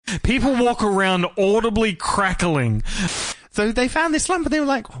People walk around audibly crackling. So they found this lump and they were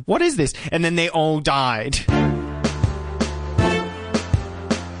like, what is this? And then they all died.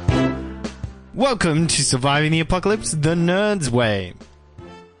 Welcome to Surviving the Apocalypse the Nerd's Way.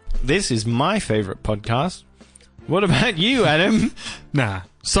 This is my favorite podcast. What about you, Adam? Nah,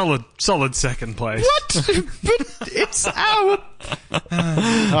 solid second place. What? But it's our...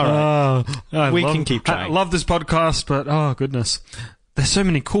 all right. We can keep trying. I love this podcast, but oh, goodness. There's so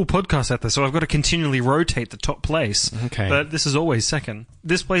many cool podcasts out there, so I've got to continually rotate the top place. Okay. But this is always second.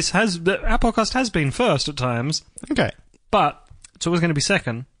 This place our podcast has been first at times. Okay. But it's always going to be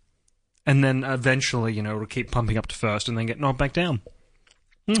second. And then eventually, it'll keep pumping up to first and then get knocked back down.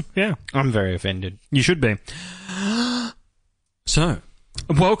 Yeah. I'm very offended. You should be. So,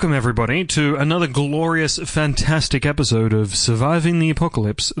 welcome everybody to another glorious, fantastic episode of Surviving the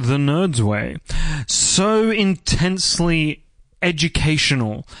Apocalypse the Nerd's Way. So intensely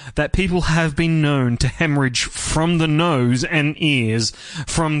educational that people have been known to hemorrhage from the nose and ears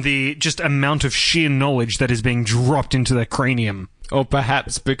from the just amount of sheer knowledge that is being dropped into their cranium. Or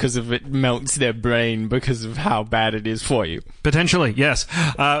perhaps because of it melts their brain because of how bad it is for you. Potentially, yes.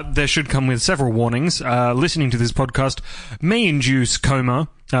 There should come with several warnings. Listening to this podcast may induce coma,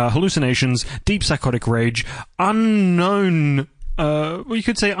 hallucinations, deep psychotic rage, unknown, you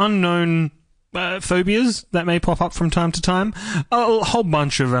could say unknown phobias that may pop up from time to time. A whole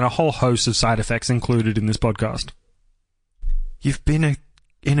bunch of and a whole host of side effects included in this podcast. You've been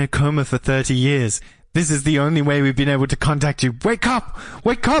in a coma for 30 years. This is the only way we've been able to contact you. Wake up!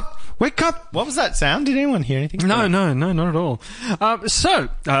 Wake up! Wake up! What was that sound? Did anyone hear anything? No, not at all.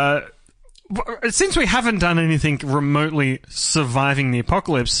 Since we haven't done anything remotely surviving the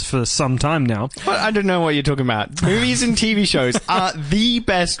apocalypse for some time now... Well, I don't know what you're talking about. Movies and TV shows are the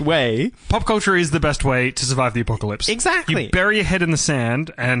best way. Pop culture is the best way to survive the apocalypse. Exactly. You bury your head in the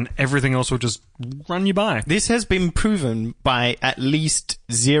sand and everything else will just run you by. This has been proven by at least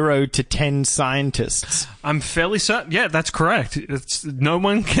 0 to 10 scientists. I'm fairly certain... Yeah, that's correct. No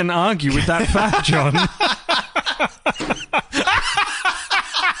one can argue with that fact, John.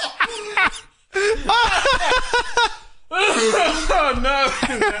 Oh no!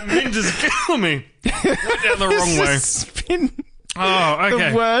 That mint just killed me. Went down the wrong way. This has been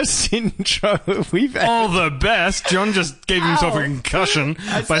okay. The worst intro we've ever. All the best. John just gave himself a concussion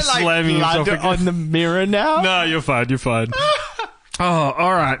by slamming himself on the mirror now. No, you're fine. You're fine.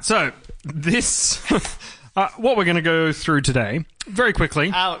 All right. So this, what we're going to go through today, very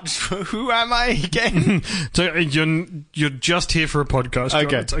quickly. Ouch! Who am I again? So you're just here for a podcast. John.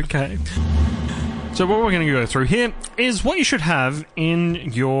 Okay. It's okay. So what we're going to go through here is what you should have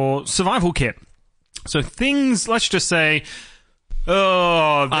in your survival kit. So things, let's just say,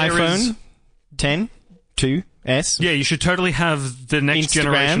 iPhone 10, 2S. Yeah, you should totally have the next Instagram.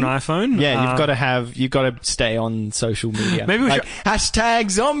 generation iPhone. Yeah, you've got to stay on social media. Maybe we should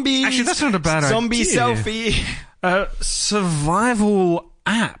hashtag zombies. Actually, that's not a bad zombie idea. selfie. Survival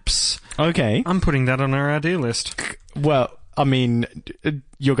apps. Okay. I'm putting that on our idea list. Well, I mean,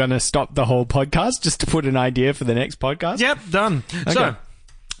 you're going to stop the whole podcast just to put an idea for the next podcast? Yep, done. Okay. So,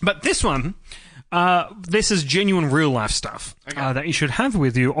 but this one, this is genuine real life stuff that you should have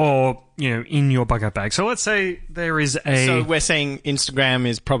with you or, in your bug out bag. So let's say there is a... So we're saying Instagram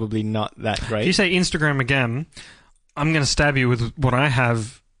is probably not that great. If you say Instagram again, I'm going to stab you with what I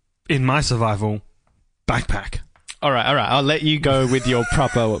have in my survival backpack. All right. I'll let you go with your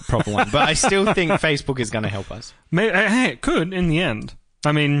proper one. But I still think Facebook is going to help us. Hey, it could in the end.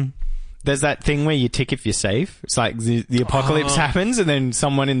 I mean... There's that thing where you tick if you're safe. It's like the apocalypse happens and then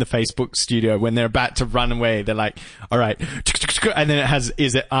someone in the Facebook studio, when they're about to run away, they're like, all right. And then it has,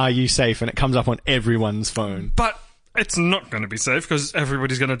 are you safe? And it comes up on everyone's phone. But it's not going to be safe because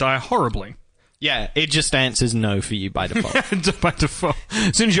everybody's going to die horribly. Yeah, it just answers no for you by default. By default.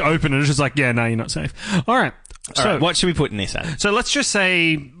 As soon as you open it, it's just like, yeah, no, you're not safe. All right. So, what should we put in this, Adam? So let's just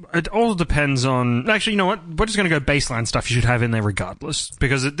say it all depends on... Actually, you know what? We're just going to go baseline stuff you should have in there regardless,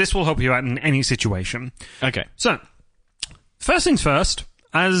 because this will help you out in any situation. Okay. So, first things first,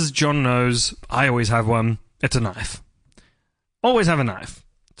 as John knows, I always have one. It's a knife. Always have a knife.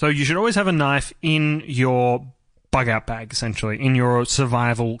 So you should always have a knife in your bug out bag, essentially, in your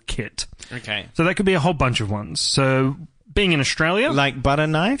survival kit. Okay. So that could be a whole bunch of ones. So... Being in Australia... Like butter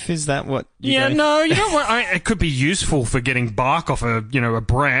knife? Is that what you no, you know what? It could be useful for getting bark off a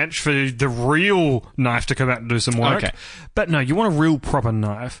branch for the real knife to come out and do some work. Okay. But no, you want a real proper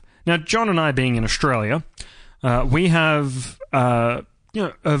knife. Now, John and I being in Australia, we have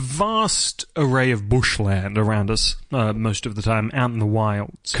a vast array of bushland around us most of the time, out in the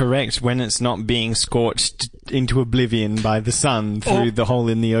wilds. Correct, when it's not being scorched into oblivion by the sun through the hole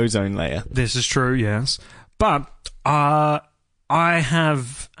in the ozone layer. This is true, yes. But I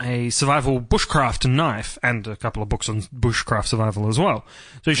have a survival bushcraft knife and a couple of books on bushcraft survival as well.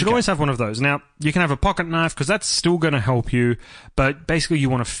 So you should always have one of those. Now, you can have a pocket knife because that's still going to help you, but basically you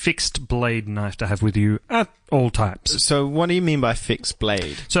want a fixed blade knife to have with you at all times. So what do you mean by fixed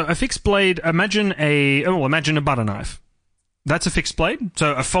blade? So a fixed blade, imagine a butter knife. That's a fixed blade.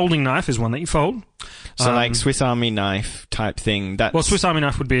 So a folding knife is one that you fold. So like Swiss Army knife type thing. Well, Swiss Army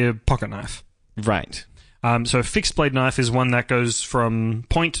knife would be a pocket knife. Right. So a fixed blade knife is one that goes from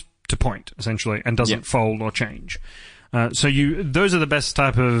point to point, essentially, and doesn't fold or change. Those are the best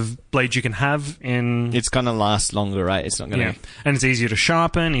type of blades you can have in... It's going to last longer, right? It's not going to... Yeah, and it's easier to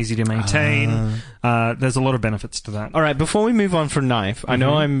sharpen, easy to maintain. There's a lot of benefits to that. All right, before we move on from knife, I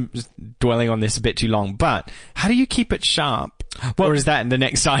know I'm dwelling on this a bit too long, but how do you keep it sharp? Well, or is that the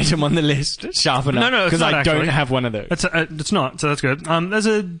next item on the list? Sharpen up? No, because I don't have one of those. It's not, so that's good. There's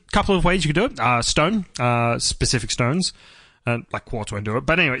a couple of ways you can do it. Stone, specific stones. Like quartz won't do it.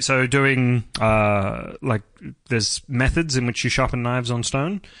 But anyway, so doing, there's methods in which you sharpen knives on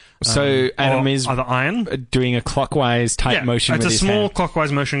stone. So Adam is either iron. Doing a clockwise type motion with his hand. It's a small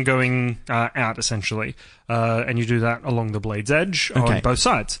clockwise motion going out, essentially. And you do that along the blade's edge on both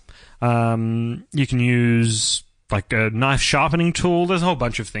sides. You can use like a knife sharpening tool. There's a whole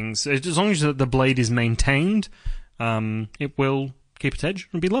bunch of things. As long as the blade is maintained, it will keep its edge.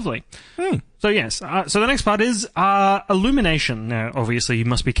 It'll be lovely. So yes. So the next part is illumination. Now, obviously, you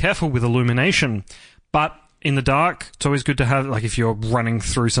must be careful with illumination, but in the dark, it's always good to have, like if you're running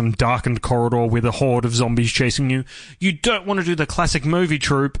through some darkened corridor with a horde of zombies chasing you, you don't want to do the classic movie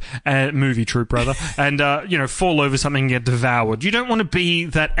troop, and fall over something and get devoured. You don't want to be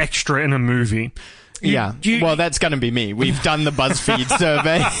that extra in a movie. Well, that's going to be me. We've done the BuzzFeed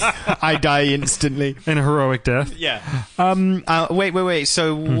survey. I die instantly in a heroic death. Yeah. Wait.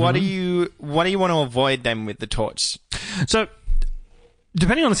 So what do you want to avoid then with the torch? So,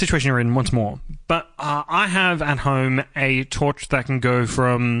 depending on the situation you're in, once more. But I have at home a torch that can go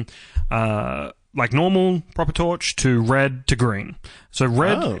from like normal proper torch to red to green. So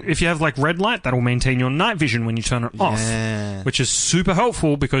red, if you have like red light, that'll maintain your night vision when you turn it off, which is super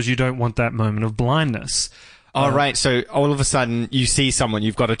helpful because you don't want that moment of blindness. Right. So all of a sudden you see someone,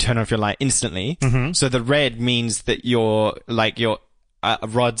 you've got to turn off your light instantly. So the red means that your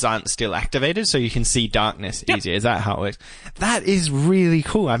rods aren't still activated, so you can see darkness easier. Is that how it works? That is really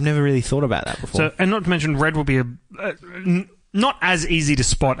cool. I've never really thought about that before. So, and not to mention, red will be not as easy to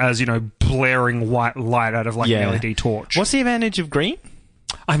spot as, blaring white light out of like an LED torch. What's the advantage of green?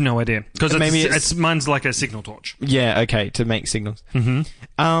 I have no idea. Because mine's like a signal torch. Yeah, okay, to make signals.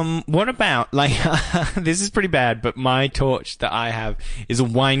 What about, this is pretty bad, but my torch that I have is a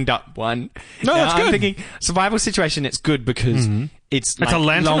wind-up one. No, that's good. I'm thinking, survival situation, it's good because it's a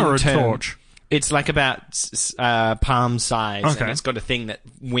lantern or a torch? It's like about palm size, and it's got a thing that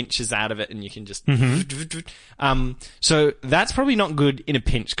winches out of it, and you can just... So that's probably not good in a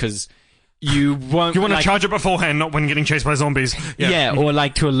pinch, because you won't... You want to charge it beforehand, not when getting chased by zombies. Yeah, or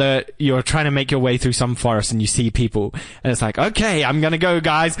like to alert... You're trying to make your way through some forest, and you see people, and it's like, okay, I'm gonna go,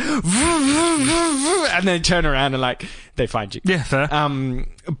 guys. And then turn around and they find you. Yeah, fair.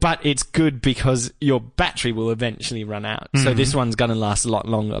 But it's good because your battery will eventually run out. So this one's going to last a lot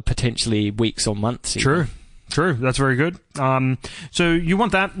longer, potentially weeks or months. True. That's very good. So you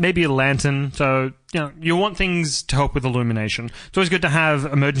want that, maybe a lantern. So, you want things to help with illumination. It's always good to have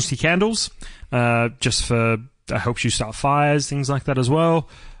emergency candles, just for, that helps you start fires, things like that as well.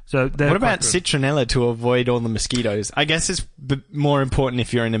 So what about citronella to avoid all the mosquitoes? I guess it's more important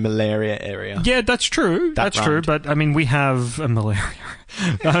if you're in a malaria area. Yeah, that's true. That's true. But I mean, we have a malaria.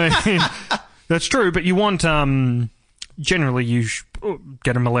 That's true. But you want generally you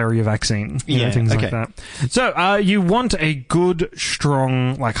get a malaria vaccine, things like that. So you want a good,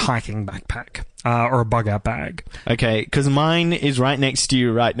 strong, hiking backpack. Or a bug-out bag. Okay, because mine is right next to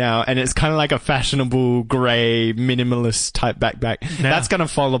you right now, and it's kind of like a fashionable, grey, minimalist type backpack. Yeah. That's going to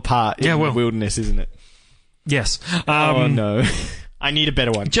fall apart in the wilderness, isn't it? Yes. Oh, no. I need a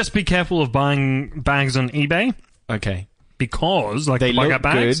better one. Just be careful of buying bags on eBay. Okay. Because, they the bug-out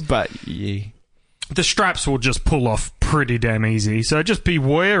bags... good, but... Yeah. The straps will just pull off pretty damn easy, so just be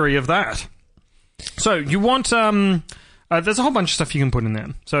wary of that. So, you want... there's a whole bunch of stuff you can put in there.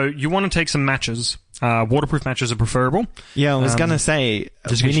 So you want to take some matches. Waterproof matches are preferable. Yeah, I was gonna say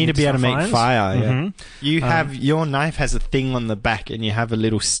we need to be able to make fire. Yeah. You have your knife has a thing on the back, and you have a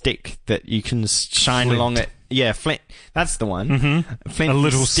little stick that you can shine Flint. along it. Yeah, flint. That's the one. Flint, A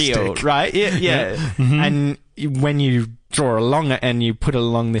little steel, stick. right? Yeah. And when you draw along it and you put it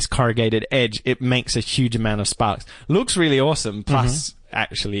along this corrugated edge, it makes a huge amount of sparks. Looks really awesome. Plus,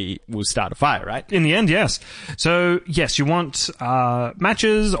 actually, will start a fire, right? In the end, yes. So, yes, you want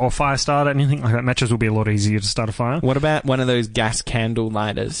matches or fire starter, anything like that. Matches will be a lot easier to start a fire. What about one of those gas candle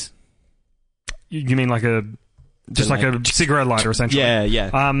lighters? You mean like a cigarette lighter, essentially? Yeah.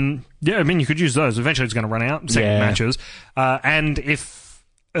 Yeah, I mean, you could use those. Eventually, it's going to run out. Second matches. And if,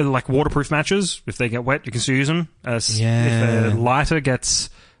 like waterproof matches, if they get wet, you can still use them. If a lighter gets,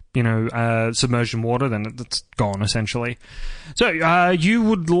 submerged in water, then it's gone, essentially. So, you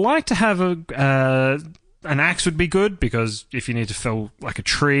would like to have an axe would be good, because if you need to fell like a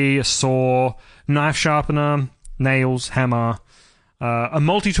tree, a saw, knife sharpener, nails, hammer. A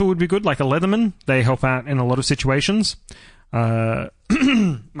multi-tool would be good, like a Leatherman. They help out in a lot of situations. My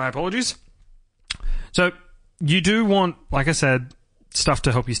apologies. So, you do want, like I said, stuff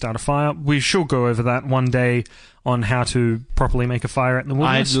to help you start a fire. We should go over that one day on how to properly make a fire out in the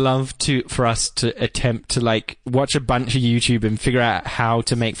wilderness. I'd love for us to attempt to, watch a bunch of YouTube and figure out how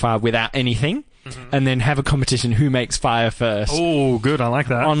to make fire without anything. And then have a competition who makes fire first. Oh, good. I like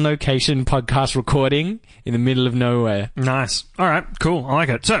that. On location podcast recording in the middle of nowhere. Nice. All right. Cool. I like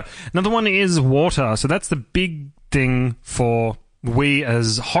it. So, another one is water. So, that's the big thing for we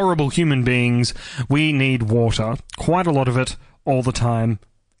as horrible human beings. We need water. Quite a lot of it all the time,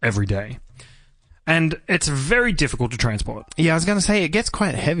 every day. And it's very difficult to transport. Yeah, I was going to say, it gets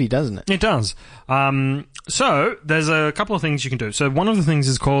quite heavy, doesn't it? It does. So, there's a couple of things you can do. So, one of the things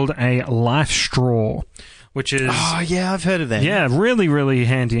is called a life straw, which is... Oh, yeah, I've heard of that. Yeah, really, really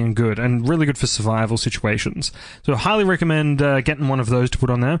handy and good, and really good for survival situations. So, highly recommend getting one of those to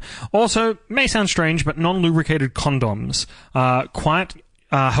put on there. Also, may sound strange, but non-lubricated condoms are quite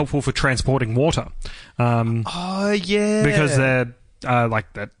helpful for transporting water. Oh, yeah. Because they're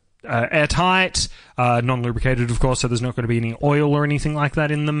like that. Airtight, non-lubricated, of course, so there's not going to be any oil or anything like that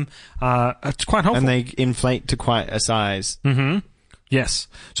in them. It's quite helpful. And they inflate to quite a size. Yes.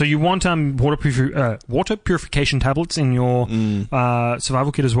 So you want water purification tablets in your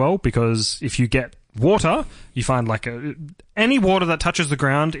survival kit as well, because if you get water, you find any water that touches the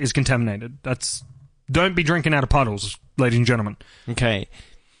ground is contaminated. Don't be drinking out of puddles, ladies and gentlemen. Okay.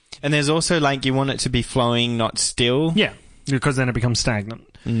 And there's also you want it to be flowing, not still. Yeah, because then it becomes stagnant.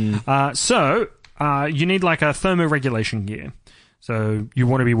 So you need a thermoregulation gear. So you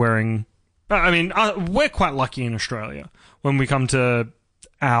want to be wearing... we're quite lucky in Australia when we come to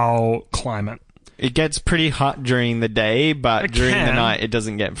our climate. It gets pretty hot during the day, but during the night it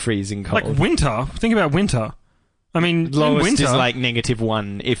doesn't get freezing cold. Like winter. Think about winter. Lowest winter, is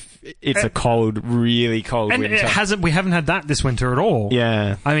 -1 if it's a cold, really cold and winter. We haven't had that this winter at all.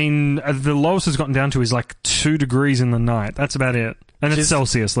 Yeah. The lowest has gotten down to is 2 degrees in the night. That's about it. And it's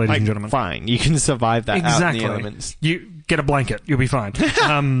Celsius, ladies and gentlemen. Fine. You can survive that out in the elements. You get a blanket. You'll be fine.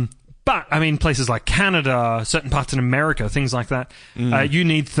 But, places like Canada, certain parts in America, things like that, you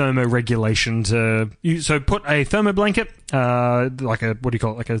need thermoregulation so put a thermo blanket, like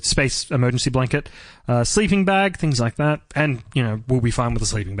a space emergency blanket, sleeping bag, things like that, and, we'll be fine with a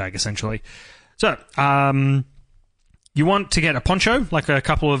sleeping bag, essentially. So, you want to get a poncho, like a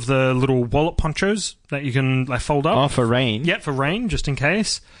couple of the little wallet ponchos that you can fold up. Oh, for rain. Yeah, for rain, just in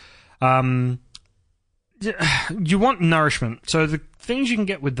case. You want nourishment. So the things you can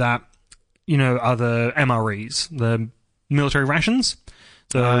get with that, are the MREs, the military rations,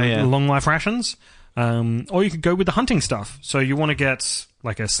 the long life rations. Or you could go with the hunting stuff. So you want to get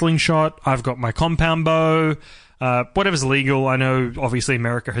a slingshot. I've got my compound bow. Whatever's legal. I know, obviously,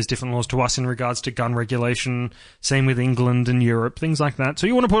 America has different laws to us in regards to gun regulation. Same with England and Europe, things like that. So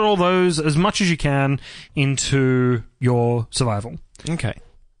you want to put all those, as much as you can, into your survival. Okay.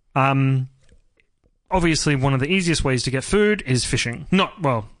 Obviously, one of the easiest ways to get food is fishing. Not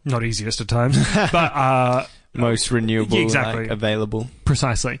easiest at times, but... most renewable, exactly. Available.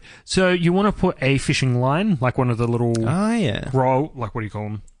 Precisely. So you want to put a fishing line, like one of the little... Oh, yeah. what do you call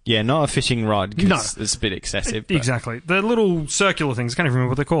them? Yeah, not a fishing rod, because it's a bit excessive. Exactly. The little circular things, I can't even remember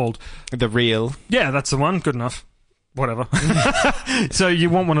what they're called. The reel. Yeah, that's the one. Good enough. Whatever. So you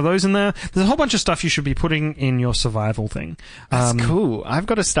want one of those in there. There's a whole bunch of stuff you should be putting in your survival thing. That's cool. I've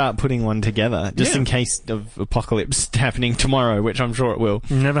got to start putting one together, just in case of apocalypse happening tomorrow, which I'm sure it will.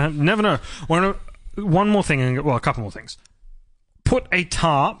 Never know. One more thing, a couple more things. Put a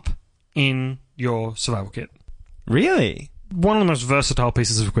tarp in your survival kit. Really? One of the most versatile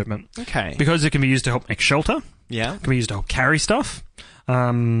pieces of equipment. Okay. Because it can be used to help make shelter. Yeah. It can be used to help carry stuff.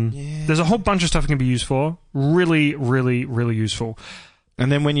 There's a whole bunch of stuff it can be used for. Really, really, really useful.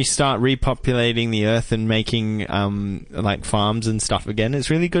 And then when you start repopulating the earth and making like farms and stuff again, it's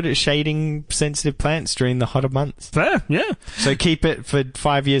really good at shading sensitive plants during the hotter months. Fair, yeah. So keep it for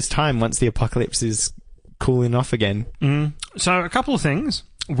 5 years' time once the apocalypse is cooling off again. So a couple of things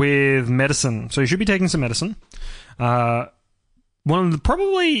with medicine. So you should be taking some medicine. One of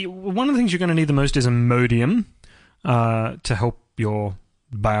the things you're going to need the most is Imodium to help your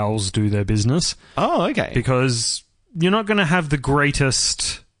bowels do their business. Oh, okay. Because you're not going to have the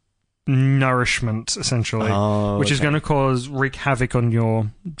greatest nourishment, essentially, which is going to wreak havoc on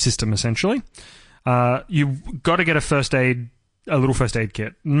your system, essentially. You've got to get a little first aid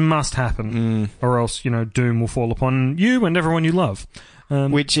kit. Must happen. Or else, doom will fall upon you and everyone you love.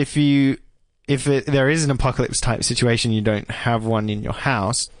 Which if there is an apocalypse type situation, you don't have one in your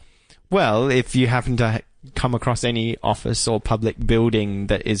house, well, if you happen to come across any office or public building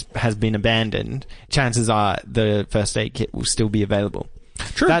that has been abandoned, chances are the first aid kit will still be available.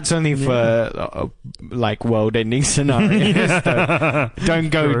 True. That's only for like world-ending scenarios. So don't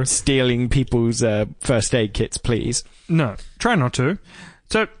go stealing people's first aid kits, please. No, try not to.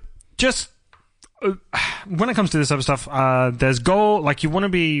 So just when it comes to this type of stuff, there's goal. Like you want to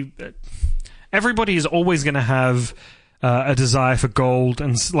be. Everybody is always going to have a desire for gold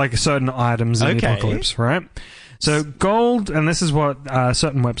and like certain items in the apocalypse, right? So gold, and this is what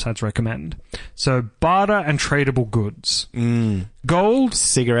certain websites recommend. So barter and tradable goods. Gold,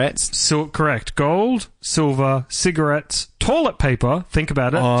 cigarettes. Correct. Gold, silver, cigarettes, toilet paper. Think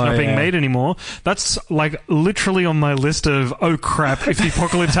about it. It's not being made anymore. That's like literally on my list of, oh crap, if the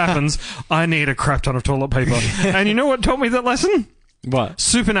apocalypse happens, I need a crap ton of toilet paper. And you know what taught me that lesson? What?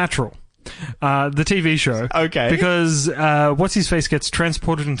 Supernatural. The TV show. Okay. Because what's-his-face gets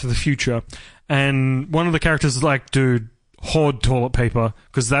transported into the future, and one of the characters is like, dude, hoard toilet paper,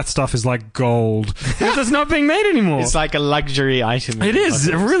 because that stuff is like gold. It's not being made anymore. It's like a luxury item. It is.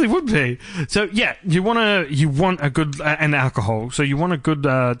 It really would be. So, yeah, you want a good... and alcohol. So you want a good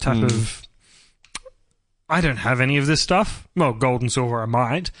type of... I don't have any of this stuff. Well, gold and silver I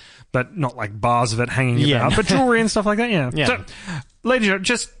might, but not like bars of it hanging about. But jewelry and stuff like that, yeah. So, ladies and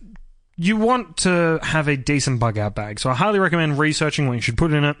gentlemen, you want to have a decent bug-out bag. So I highly recommend researching what you should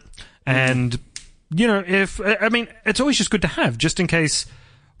put in it. And, it's always just good to have, just in case...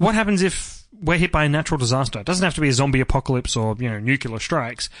 What happens if we're hit by a natural disaster? It doesn't have to be a zombie apocalypse or, nuclear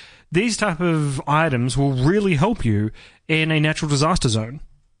strikes. These type of items will really help you in a natural disaster zone.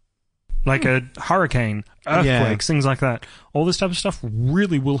 Like a hurricane, earthquakes, things like that. All this type of stuff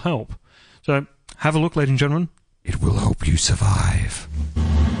really will help. So have a look, ladies and gentlemen. It will help you survive.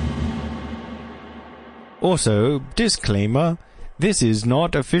 Also, disclaimer, this is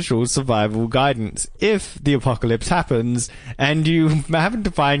not official survival guidance. If the apocalypse happens and you happen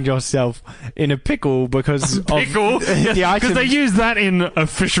to find yourself in a pickle because of the items... Because they use that in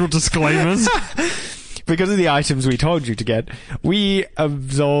official disclaimers. Because of the items we told you to get, we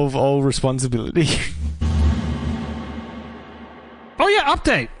absolve all responsibility. Oh yeah,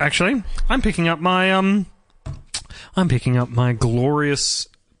 update, actually. I'm picking up my glorious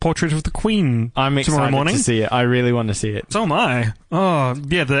portrait of the Queen I'm tomorrow excited morning. to see it. I really want to see it. So am I. Oh,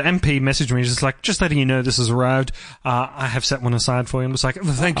 yeah, the MP messaged me, just like, just letting you know this has arrived. I have set one aside for you. I'm just like,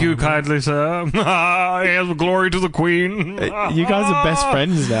 thank you kindly, sir. Glory to the Queen. You guys are best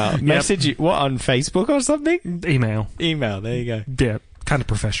friends now. Message you, what, on Facebook or something? Email, there you go. Yeah, kind of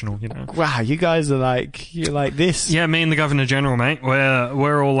professional, Wow, you guys are you're like this. Yeah, me and the Governor General, mate.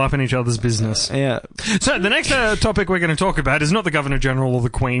 We're all up in each other's business. Yeah. So the next topic we're going to talk about is not the Governor General or the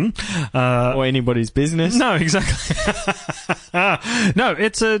Queen. Or anybody's business. No, exactly. No,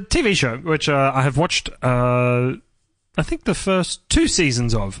 it's a TV show, which I have watched, I think the first 2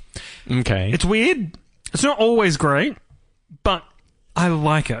 seasons of. Okay. It's weird. It's not always great, but I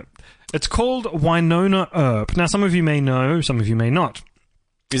like it. It's called Winona Earp. Now, some of you may know, some of you may not.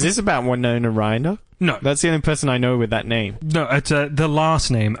 Is this about Winona Ryder? No. That's the only person I know with that name. No, it's the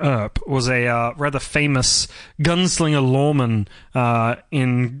last name, Earp, was a rather famous gunslinger lawman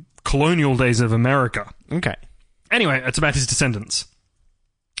in colonial days of America. Okay. Anyway, it's about his descendants.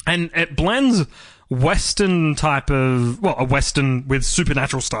 And it blends Western type of... Well, a Western with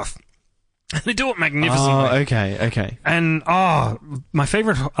supernatural stuff. And they do it magnificently. Oh, okay. And, my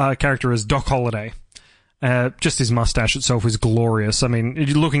favorite character is Doc Holliday. Just his mustache itself is glorious. I mean,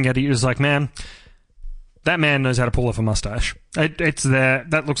 you're looking at it, you're just like, man, that man knows how to pull off a mustache. It's there.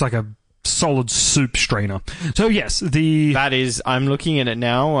 That looks like a solid soup strainer. So yes, That is, I'm looking at it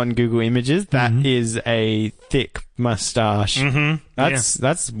now on Google Images. That Mm-hmm. is a thick mustache.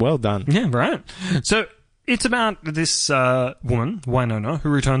 That's well done. Yeah, right. So it's about this woman, Winona, who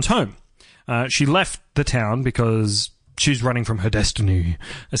returns home. She left the town because she's running from her destiny,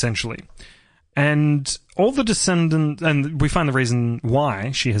 essentially. And all the descendants, and we find the reason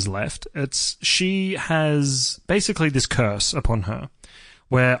why she has left. She has basically this curse upon her,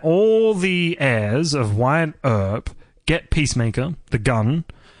 where all the heirs of Wyatt Earp get Peacemaker, the gun,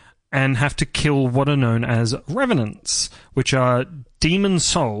 and have to kill what are known as revenants, which are demon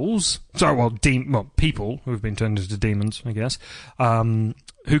souls. People who have been turned into demons, I guess,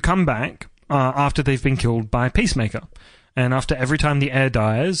 who come back after they've been killed by Peacemaker. And after every time the heir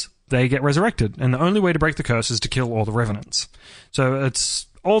dies, they get resurrected. And the only way to break the curse is to kill all the revenants. So it's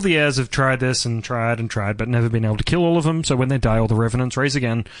all the heirs have tried this and tried, but never been able to kill all of them. So when they die, all the revenants raise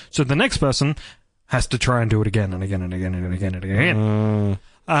again. So the next person has to try and do it again and again and again and again and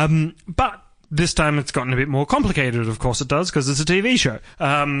again. But this time it's gotten a bit more complicated. Of course it does, because it's a TV show.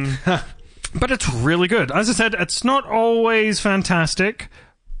 But it's really good. As I said, it's not always fantastic,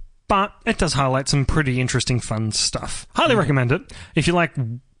 but it does highlight some pretty interesting, fun stuff. Highly recommend it. If you like,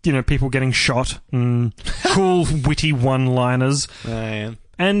 people getting shot and cool, witty one-liners.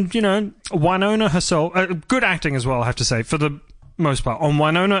 And, Winona herself, good acting as well, I have to say, for the most part. On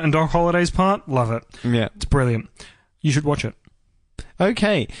Winona and Doc Holliday's part, love it. Yeah. It's brilliant. You should watch it.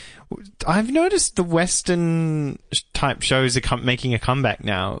 Okay. I've noticed the Western type shows are making a comeback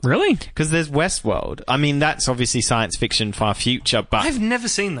now. Really? Because there's Westworld. I mean, that's obviously science fiction, far future, but I've never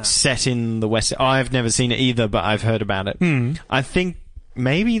seen that. set in the West. I've never seen it either, but I've heard about it. I think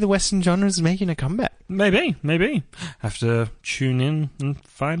maybe the Western genre is making a comeback. Maybe. Have to tune in and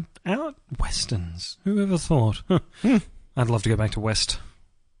find out. Westerns. Who ever thought? I'd love to go back to West.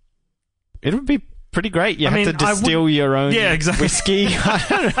 It would be pretty great. You have to distill your own whiskey. I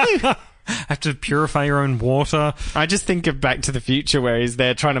don't know. Have to purify your own water. I just think of Back to the Future, where he's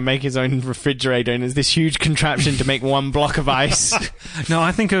there trying to make his own refrigerator, and there's this huge contraption to make one block of ice. No,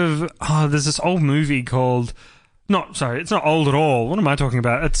 I think of... there's this old movie called... it's not old at all. What am I talking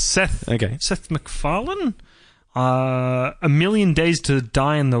about? It's Seth MacFarlane? A Million Ways to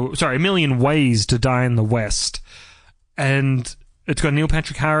Die in the West. And it's got Neil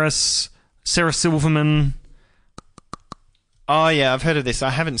Patrick Harris, Sarah Silverman. Oh, yeah, I've heard of this. I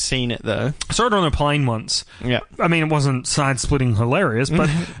haven't seen it, though. I saw it on a plane once. Yeah. I mean, it wasn't side-splitting hilarious, but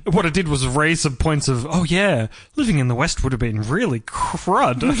what it did was raise some points of, living in the West would have been really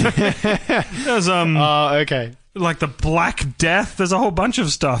crud. There's, okay. like the Black Death. There's a whole bunch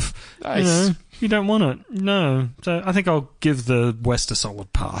of stuff. Nice. You don't want it. No. So I think I'll give the West a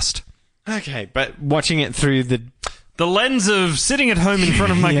solid pass. Okay, but watching it through the lens of sitting at home in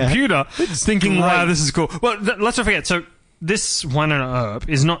front of my computer, thinking, great. wow, this is cool. Well, let's not forget. So this Winona Earp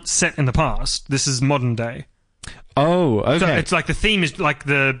is not set in the past. This is modern day. Oh, okay. So it's like the theme is like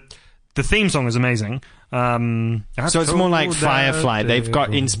the theme song is amazing. So it's more like Firefly. They've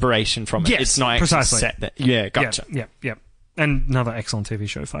got inspiration from it. Yes, it's not actually precisely. set there. Yeah, gotcha. Yeah. And another excellent TV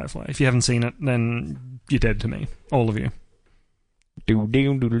show, Firefly. If you haven't seen it, then you're dead to me. All of you. I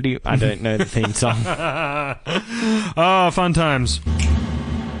don't know the theme song. Fun times.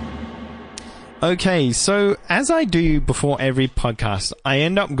 Okay, so as I do before every podcast, I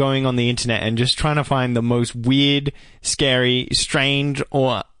end up going on the internet and just trying to find the most weird, scary, strange,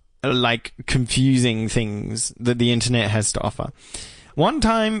 or confusing things that the internet has to offer. One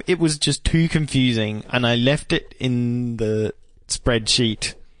time it was just too confusing and I left it in the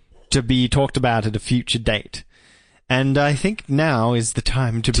spreadsheet to be talked about at a future date. And I think now is the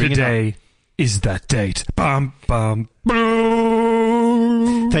time to bring it up. Today is that date. Bum, bum,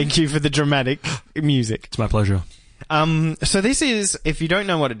 Thank you for the dramatic music. It's my pleasure. So this is, if you don't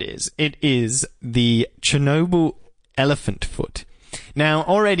know what it is the Chernobyl elephant foot. Now,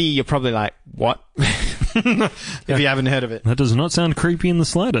 already you're probably like, what? If you haven't heard of it. That does not sound creepy in the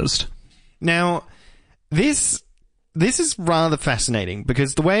slightest. Now, this is rather fascinating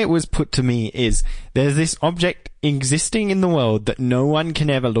because the way it was put to me is there's this object existing in the world that no one can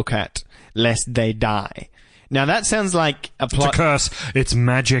ever look at lest they die. Now that sounds like a plot. It's a curse. It's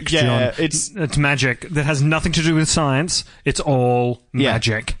magic, Yeah, John. It's magic that has nothing to do with science. It's all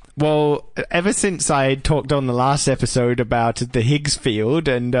magic. Well, ever since I talked on the last episode about the Higgs field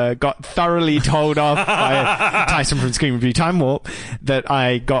and got thoroughly told off by Tyson from Scream Review Time Warp that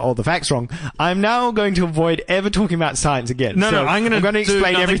I got all the facts wrong, I'm now going to avoid ever talking about science again. No, I'm going to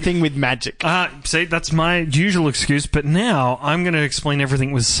explain everything with magic. See, that's my usual excuse, but now I'm going to explain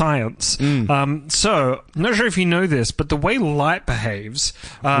everything with science. So, I'm not sure if you know this, but the way light behaves...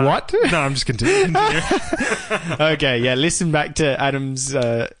 What? No, I'm just continuing. Okay, yeah, listen back to Adam's...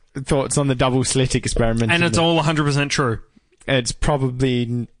 thoughts on the double slit experiment. And it's all 100% true. It's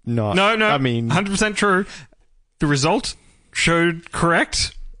probably not. No, I mean... 100% true. The result showed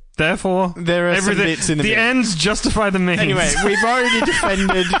correct. Therefore, there are some bits in the ends justify the means. Anyway, we've already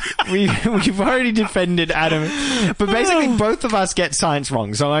defended Adam. But basically, both of us get science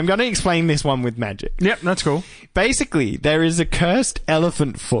wrong. So I'm going to explain this one with magic. Yep, that's cool. Basically, there is a cursed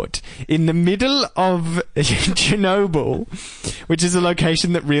elephant foot in the middle of Chernobyl, which is a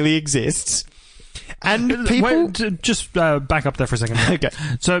location that really exists. And people... Wait, just back up there for a second. Okay.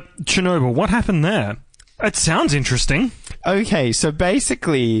 So, Chernobyl, what happened there? It sounds interesting. Okay, so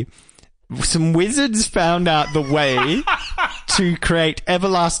basically, some wizards found out the way to create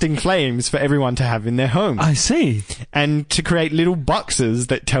everlasting flames for everyone to have in their home. I see. And to create little boxes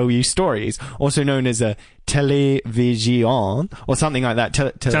that tell you stories, also known as a télévision, or something like that.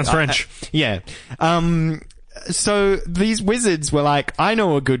 Sounds French. Yeah. So these wizards were like, I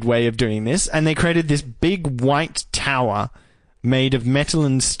know a good way of doing this, and they created this big white tower made of metal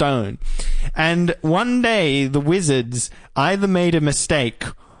and stone. And one day, the wizards either made a mistake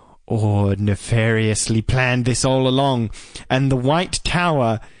or nefariously planned this all along, and the White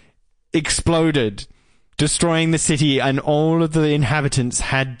Tower exploded, destroying the city, and all of the inhabitants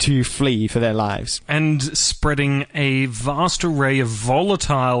had to flee for their lives. And spreading a vast array of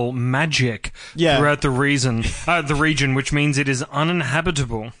volatile magic throughout the region, which means it is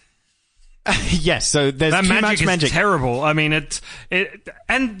uninhabitable. Yes, so there's too much magic. Is terrible. I mean,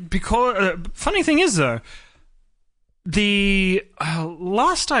 and because funny thing is though, the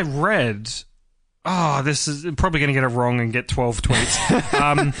last I read, this is probably going to get it wrong and get 12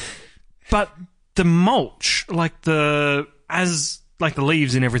 tweets. But the mulch, like the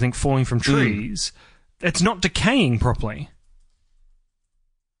leaves and everything falling from trees, it's not decaying properly.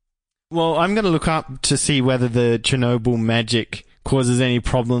 Well, I'm going to look up to see whether the Chernobyl magic causes any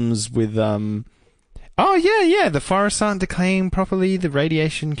problems with the forests aren't decaying properly, the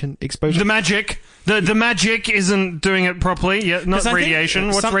radiation exposure. The magic isn't doing it properly. Yeah, not radiation.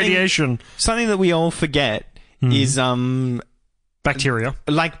 What's radiation? Something that we all forget is bacteria.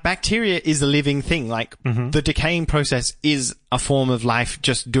 Like bacteria is a living thing. Like the decaying process is a form of life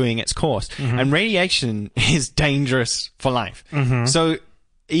just doing its course. And radiation is dangerous for life. So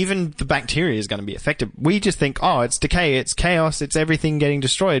even the bacteria is going to be affected. We just think, it's decay, it's chaos, it's everything getting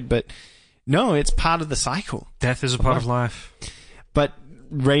destroyed. But no, it's part of the cycle. Death is a part of life. But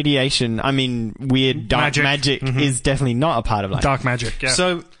radiation, I mean, weird dark magic is definitely not a part of life. Dark magic, yeah.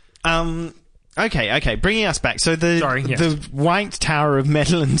 So, okay, bringing us back. So the White Tower of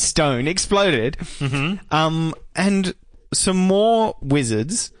metal and stone exploded. And some more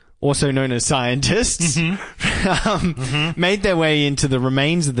wizards, also known as scientists, made their way into the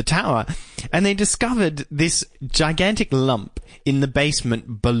remains of the tower, and they discovered this gigantic lump in the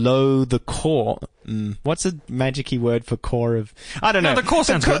basement below the core. What's a magic-y word for core of... I don't know. The core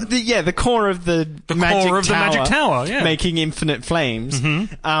sounds good. The core of the magic tower, yeah. Making infinite flames.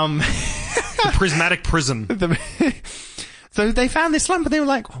 The prismatic prism. So they found this lump and they were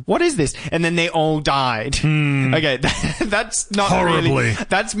like, what is this? And then they all died. Okay, that's not horribly. Really...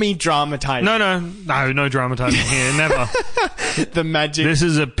 That's me dramatizing. No dramatizing here, never. The magic... This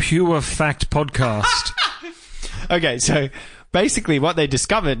is a pure fact podcast. Okay, so basically what they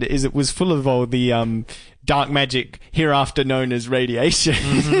discovered is it was full of all the dark magic hereafter known as radiation.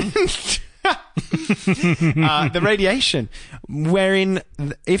 The radiation, wherein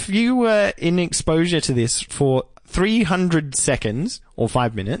if you were in exposure to this for 300 seconds, or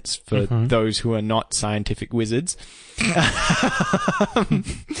 5 minutes, for those who are not scientific wizards,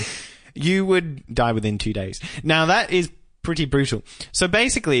 you would die within 2 days. Now, that is pretty brutal. So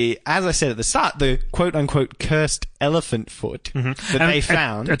basically, as I said at the start, the quote-unquote cursed elephant foot that they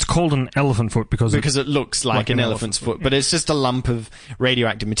found... It's called an elephant foot because it looks like an elephant's foot, but it's just a lump of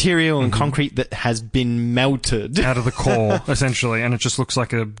radioactive material and concrete that has been melted. Out of the core, essentially, and it just looks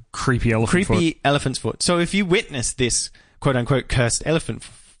like a creepy elephant's foot. Elephant's foot. So if you witness this quote-unquote cursed elephant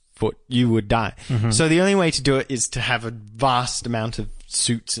foot, you would die. So the only way to do it is to have a vast amount of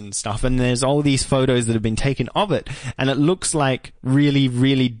suits and stuff. And there's all these photos that have been taken of it. And it looks like really,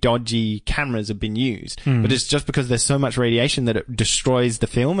 really dodgy cameras have been used. But it's just because there's so much radiation that it destroys the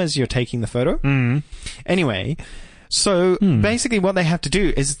film as you're taking the photo. Anyway, so basically what they have to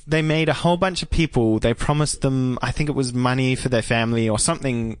do is they made a whole bunch of people, they promised them, I think it was money for their family or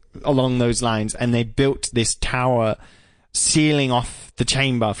something along those lines, and they built this tower sealing off the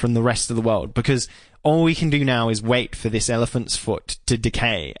chamber from the rest of the world, because all we can do now is wait for this elephant's foot to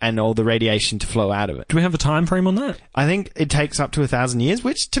decay and all the radiation to flow out of it. Do we have a time frame on that? I think it takes up to 1,000 years,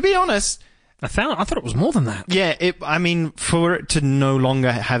 which, to be honest, I thought it was more than that. yeah, I mean, for it to no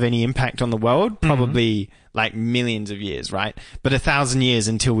longer have any impact on the world, probably like millions of years, right? But 1,000 years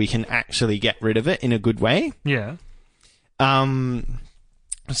until we can actually get rid of it in a good way. Yeah.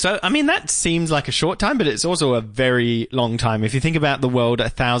 So, I mean, that seems like a short time, but it's also a very long time. If you think about the world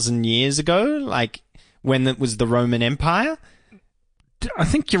 1,000 years ago, like when it was the Roman Empire. I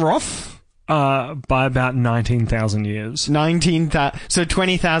think you're off by about 19,000 years. So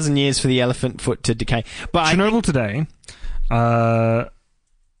 20,000 years for the elephant foot to decay. But Chernobyl today, well,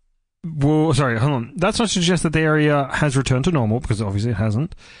 sorry, hold on. That's not to suggest that the area has returned to normal, because obviously it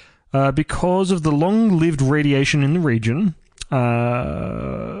hasn't. Because of the long-lived radiation in the region,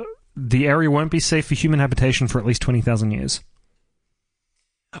 the area won't be safe for human habitation for at least 20,000 years.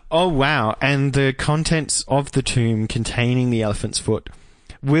 Oh, wow. And the contents of the tomb containing the elephant's foot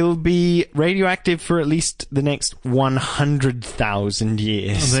will be radioactive for at least the next 100,000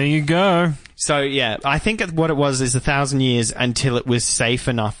 years. There you go. So, yeah, I think what it was is 1,000 years until it was safe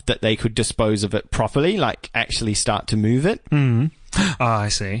enough that they could dispose of it properly, like actually start to move it. I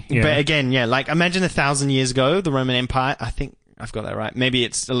see. Yeah. But again, yeah, like imagine 1,000 years ago, the Roman Empire, I think I've got that right. Maybe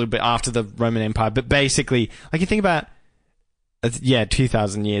it's a little bit after the Roman Empire, but basically, like you think about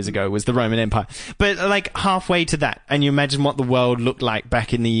 2,000 years ago was the Roman Empire. But like halfway to that, and you imagine what the world looked like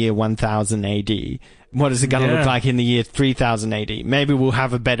back in the year 1000 AD. What is it going to look like in the year 3000 AD? Maybe we'll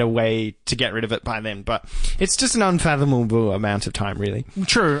have a better way to get rid of it by then, but it's just an unfathomable amount of time, really.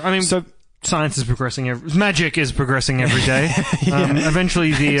 True. I mean, so science is progressing. Magic is progressing every day.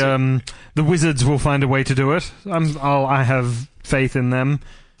 Eventually, the wizards will find a way to do it. I have faith in them.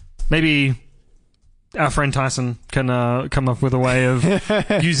 Maybe our friend Tyson can come up with a way of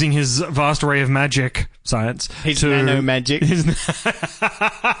using his vast array of magic science. His nano magic.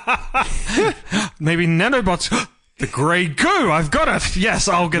 Maybe nanobots. The grey goo. I've got it. Yes,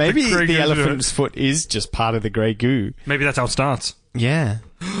 I'll get the grey goo. Maybe the elephant's foot is just part of the grey goo. Maybe that's how it starts. Yeah.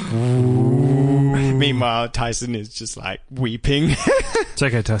 Meanwhile, Tyson is just like weeping. It's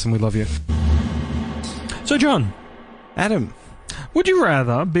okay, Tyson. We love you. So, John. Adam. Would you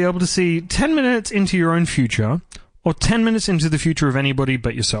rather be able to see 10 minutes into your own future or 10 minutes into the future of anybody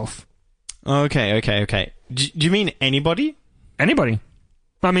but yourself? Okay. Do you mean anybody? Anybody.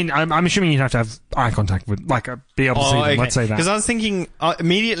 I mean, I'm assuming you'd have to have eye contact with, like, be able to see them. Okay. Let's say that. Because I was thinking,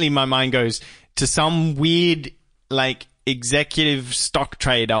 immediately my mind goes to some weird, like, executive stock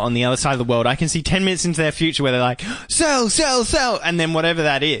trader on the other side of the world. I can see 10 minutes into their future where they're like, sell, and then whatever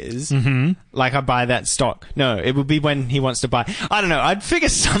that is, like I buy that stock. No, it would be when he wants to buy. I don't know. I'd figure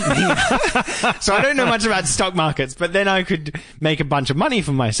something. So I don't know much about stock markets, but then I could make a bunch of money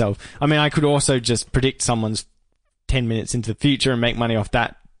for myself. I mean, I could also just predict someone's 10 minutes into the future and make money off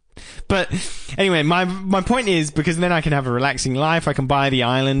that. But anyway, my point is, because then I can have a relaxing life, I can buy the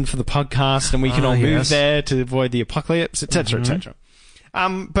island for the podcast and we can all move there to avoid the apocalypse, etc., etc.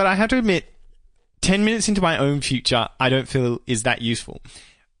 But I have to admit, 10 minutes into my own future, I don't feel is that useful.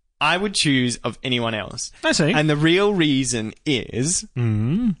 I would choose of anyone else. I see. And the real reason is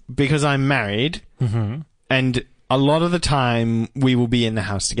because I'm married and a lot of the time we will be in the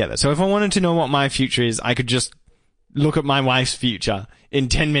house together. So if I wanted to know what my future is, I could just look at my wife's future in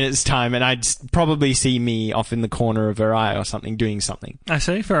 10 minutes time and I'd probably see me off in the corner of her eye or something doing something. I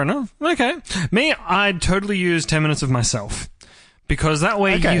see. Fair enough. Okay. Me, I'd totally use 10 minutes of myself because that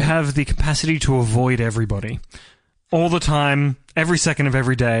way you have the capacity to avoid everybody all the time, every second of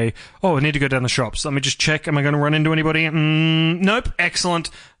every day. Oh, I need to go down the shops. Let me just check. Am I going to run into anybody? Nope. Excellent.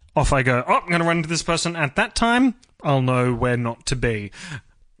 Off I go. Oh, I'm going to run into this person at that time. I'll know where not to be.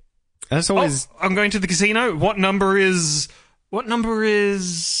 That's always... Oh, I'm going to the casino. What number is...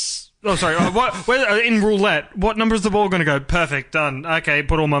 Oh, sorry. In roulette, what number is the ball going to go? Perfect. Done. Okay,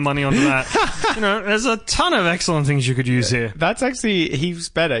 put all my money onto that. There's a ton of excellent things you could use here. That's actually heaps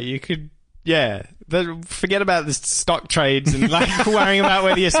better. You could... Yeah. Forget about the stock trades and like worrying about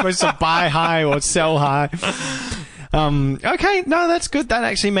whether you're supposed to buy high or sell high. Okay, no, that's good. That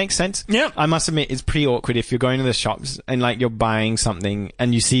actually makes sense. Yep. I must admit, it's pretty awkward if you're going to the shops and like you're buying something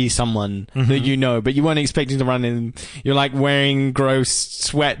and you see someone that you know, but you weren't expecting to run in. You're like wearing gross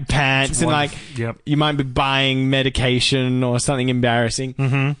sweatpants and like you might be buying medication or something embarrassing.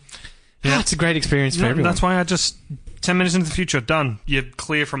 Yeah, it's a great experience for everyone. That's why I just 10 minutes into the future, done. You're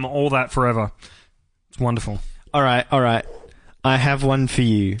clear from all that forever. It's wonderful. All right. I have one for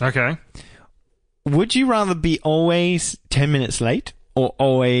you. Okay. Would you rather be always 10 minutes late or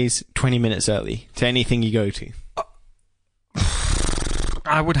always 20 minutes early to anything you go to?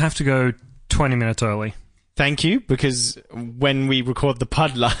 I would have to go 20 minutes early. Thank you, because when we record the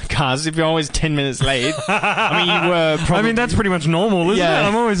podcast, if you're always 10 minutes late, I mean, you were probably... I mean, that's pretty much normal, isn't it?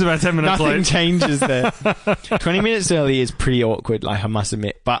 I'm always about 10 minutes Nothing late. changes there. 20 minutes early is pretty awkward, like I must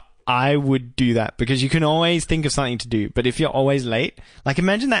admit, but I would do that because you can always think of something to do. But if you're always late, like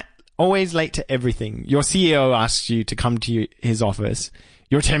imagine that, always late to everything. Your CEO asks you to come to his office.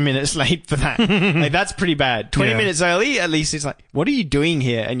 You're 10 minutes late for that. Like, that's pretty bad. 20 minutes early, at least it's like, what are you doing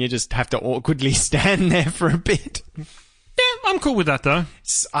here? And you just have to awkwardly stand there for a bit. Yeah, I'm cool with that, though.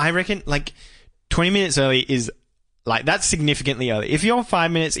 I reckon, like, 20 minutes early is, like, that's significantly early. If you're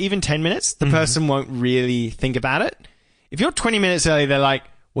 5 minutes, even 10 minutes, the person won't really think about it. If you're 20 minutes early, they're like,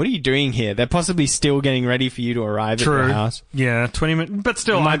 what are you doing here? They're possibly still getting ready for you to arrive at your house. Yeah, 20 minutes. But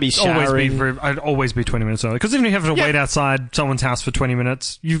still, I'd always be 20 minutes early. Because even if you have to wait outside someone's house for 20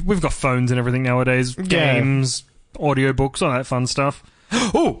 minutes, we've got phones and everything nowadays. Games, audiobooks, all that fun stuff.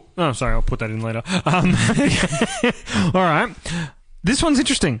 Oh, sorry, I'll put that in later. All right. This one's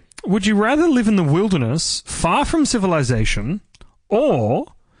interesting. Would you rather live in the wilderness, far from civilization, or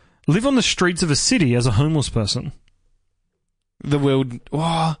live on the streets of a city as a homeless person? The wilderness.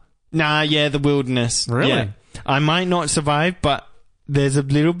 Really? Yeah. I might not survive, but there's a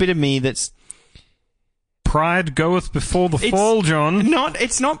little bit of me that's... Pride goeth before the fall, John.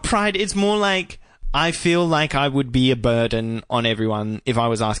 It's not pride. It's more like I feel like I would be a burden on everyone if I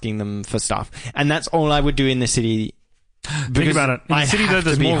was asking them for stuff. And that's all I would do in the city. Think about it. In the city, though,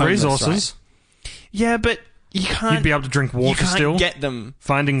 there's more resources. Right? Yeah, but you can't... You'd be able to drink water still. You can't get them.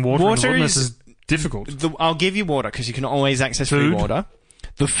 Finding water in the wilderness is difficult. I'll give you water because you can always access free water.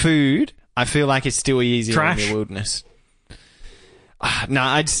 The food, I feel like it's still easier in the wilderness. No,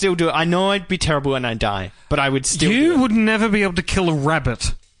 I'd still do it. I know I'd be terrible and I'd die, but I would still do it. You would never be able to kill a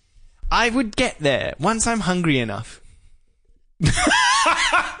rabbit. I would get there once I'm hungry enough.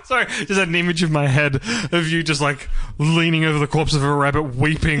 Sorry, just had an image in my head of you just like leaning over the corpse of a rabbit,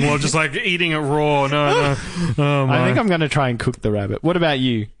 weeping while just like eating it raw. No. Oh, I think I'm going to try and cook the rabbit. What about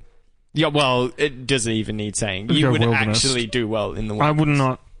you? Yeah, well, it doesn't even need saying. You would actually do well in the wilderness. I would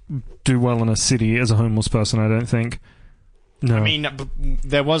not do well in a city as a homeless person, I don't think. No. I mean,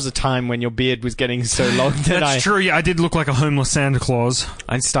 there was a time when your beard was getting so long that That's true, yeah, I did look like a homeless Santa Claus.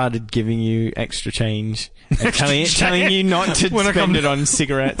 I started giving you extra change and telling you not to spend it on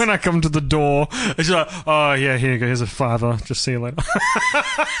cigarettes. When I come to the door, it's like, oh, yeah, here you go, here's a $5. Just see you later.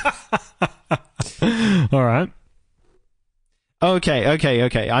 All right.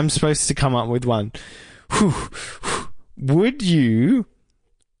 Okay. I'm supposed to come up with one. Would you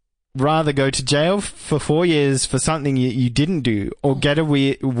rather go to jail for 4 years for something you didn't do, or get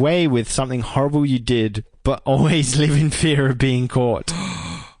away with something horrible you did, but always live in fear of being caught?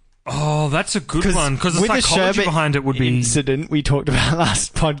 Oh, that's a good one, because the psychology behind it would be... incident we talked about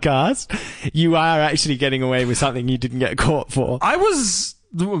last podcast, you are actually getting away with something you didn't get caught for.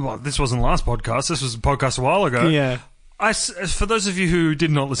 Well, this wasn't last podcast, this was a podcast a while ago. Yeah. For those of you who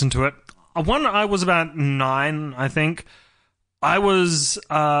did not listen to it, when I was about 9, I think, I was,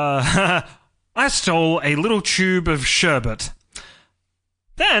 I stole a little tube of sherbet.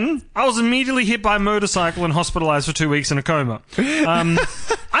 Then, I was immediately hit by a motorcycle and hospitalized for 2 weeks in a coma.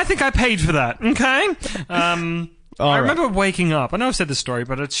 I think I paid for that, okay? I remember waking up. I know I've said this story,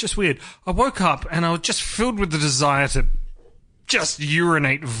 but it's just weird. I woke up and I was just filled with the desire to just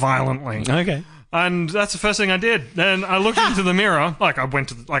urinate violently. Okay. And that's the first thing I did. Then I looked into the mirror, I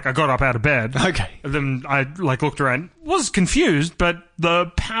got up out of bed. Okay. And then I, looked around. Was confused, but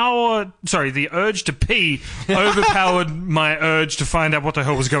the urge to pee overpowered my urge to find out what the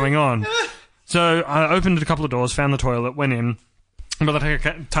hell was going on. So I opened a couple of doors, found the toilet, went in. And by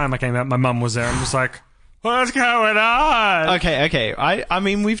the time I came out, my mum was there and was like, what's going on? Okay. I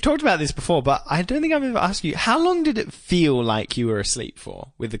mean, we've talked about this before, but I don't think I've ever asked you, how long did it feel like you were asleep for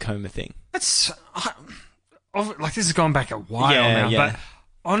with the coma thing? That's this is going back a while now, but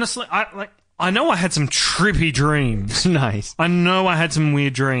honestly, I know I had some trippy dreams. Nice. I know I had some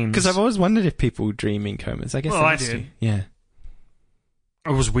weird dreams. Because I've always wondered if people dream in comas. I guess I did. Yeah.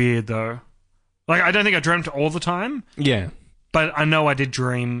 It was weird though. Like, I don't think I dreamt all the time, Yeah. but I know I did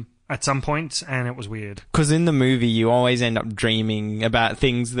dream at some point, and it was weird. Because in the movie, you always end up dreaming about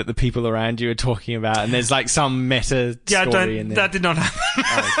things that the people around you are talking about, and there's like some meta story in there. That did not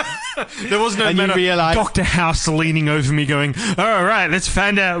happen. There was no And you meta realise- Dr. House leaning over me going, all right, let's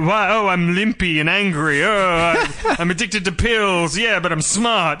find out why. Oh, I'm limpy and angry. Oh, I'm addicted to pills. Yeah, but I'm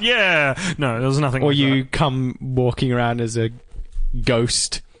smart. Yeah. No, there was nothing Or like you that. come walking around as a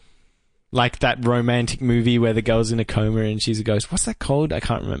ghost. Like that romantic movie where the girl's in a coma and she's a ghost. What's that called? I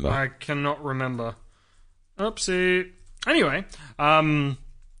can't remember. I cannot remember. Oopsie. Anyway, so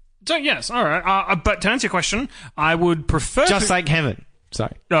yes, all right. But to answer your question, I would prefer Just to... like heaven.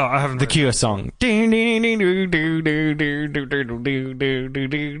 Sorry. Oh, I haven't. The read Cure song. I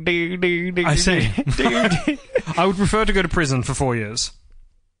I see. I would prefer to go to prison for 4 years.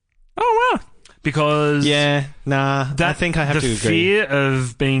 Oh, wow. Because Yeah, nah. I think I have to the agree. fear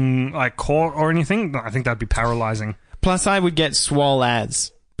of being like caught or anything, I think that'd be paralyzing. Plus, I would get swole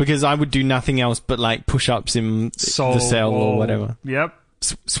ads because I would do nothing else but like push-ups in the cell or whatever. Yep.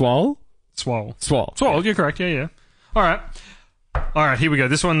 Swole? Swole. Swole. Swole, you're correct. Yeah. All right, here we go.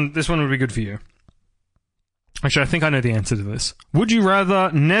 This one would be good for you. Actually, I think I know the answer to this. Would you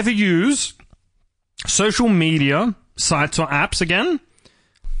rather never use social media sites or apps again,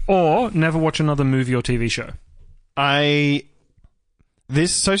 or never watch another movie or TV show?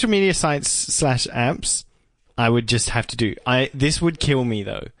 This social media sites / apps, I would just have to do. This would kill me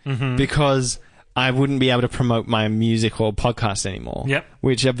though, because I wouldn't be able to promote my music or podcast anymore. Yep.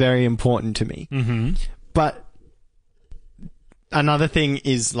 Which are very important to me. Mm-hmm. But another thing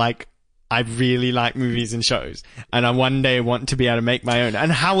is like, I really like movies and shows, and I one day want to be able to make my own.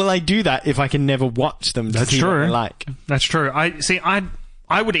 And how will I do that if I can never watch them? That's see what true. I like. That's true.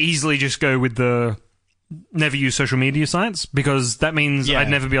 I would easily just go with the never use social media sites, because that means Yeah. I'd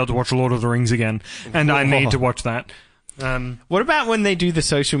never be able to watch Lord of the Rings again, and I need to watch that. What about when they do the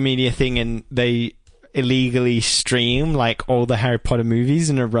social media thing and they illegally stream like all the Harry Potter movies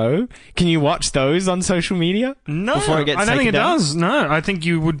in a row? Can you watch those on social media? No, Before it gets I don't think it taken down? does. No, I think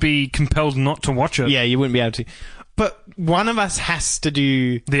you would be compelled not to watch it. Yeah, you wouldn't be able to. But one of us has to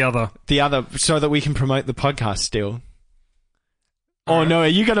do The other. the other so that we can promote the podcast still. Oh no, are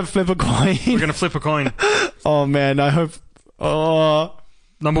you going to flip a coin? We're going to flip a coin. Oh man, I hope. Oh.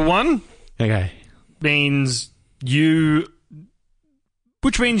 Number one Okay. means you...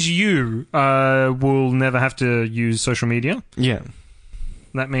 Which means you will never have to use social media. Yeah.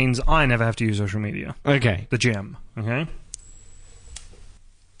 That means I never have to use social media. Okay. The gem. Okay?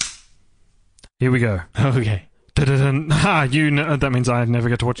 Here we go. Okay. Da-da-dun. Ha! That means I never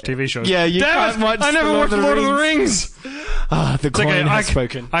get to watch TV shows. Yeah, you Damn can't it! watch I never Lord watched of the Lord of the Rings! Ah, the coin okay, has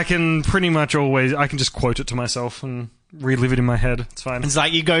spoken. I can pretty much always... I can just quote it to myself and relive it in my head. It's fine. It's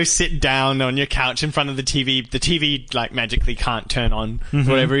like you go sit down on your couch in front of the TV. The TV like magically can't turn on for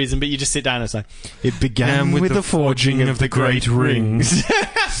whatever reason, but you just sit down and it's like, it began with the forging of the great rings.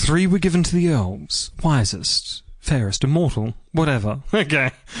 3 were given to the elves. Wisest, fairest, immortal, whatever.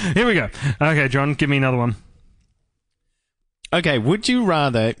 Okay, here we go. Okay, John, give me another one. Okay, would you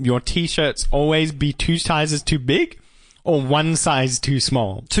rather your t-shirts always be 2 sizes too big or 1 size too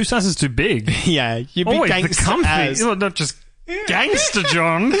small? 2 sizes too big. Yeah, you'd be Always the gangster comfy. as Oh, not just gangster,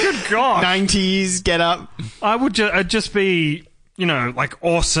 John. Good God. 90s, get up. I would I'd just be, you know, like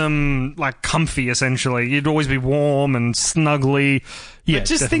awesome, like comfy, essentially. You'd always be warm and snuggly. Yeah, But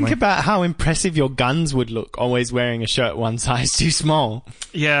just definitely. think about how impressive your guns would look always wearing a shirt 1 size too small.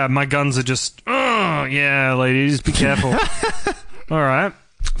 Yeah, my guns are just... Oh, yeah, ladies, be careful. All right.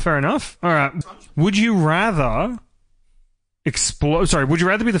 Fair enough. All right. Would you rather explore... Sorry, would you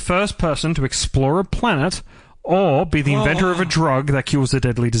rather be the first person to explore a planet or be the inventor of a drug that cures a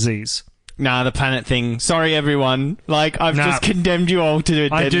deadly disease? Nah, the planet thing. Sorry, everyone. Like, I've Nah. just condemned you all to a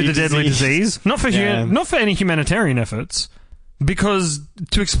deadly I do the deadly disease. Not for Yeah. not for any humanitarian efforts. Because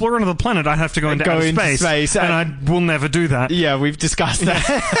to explore another planet, I'd have to go into Go outer into space, space, and I will never do that. Yeah, we've discussed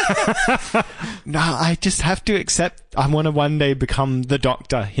that. No, I just have to accept I want to one day become the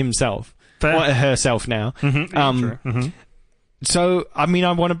Doctor himself. Fair. Or herself now. True. Mhm. So, I mean,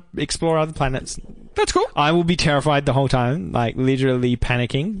 I want to explore other planets. That's cool. I will be terrified the whole time, like literally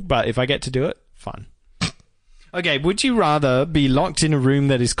panicking, but if I get to do it, fun. Okay, would you rather be locked in a room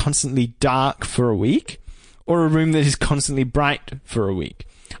that is constantly dark for a week or a room that is constantly bright for a week?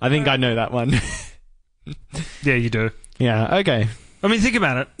 I think I know that one. Yeah, you do. Yeah, okay. I mean, think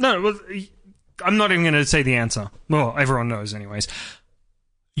about it. No, well, I'm not even going to say the answer. Well, everyone knows anyways.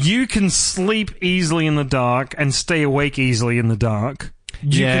 You can sleep easily in the dark and stay awake easily in the dark.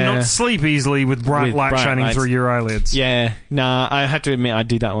 You Yeah. cannot sleep easily with bright With light bright shining lights. through your eyelids. Yeah, nah, I have to admit I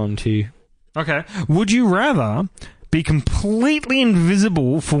do that one too. Okay. Would you rather be completely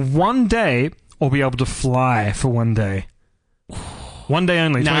invisible for one day or be able to fly for one day? One day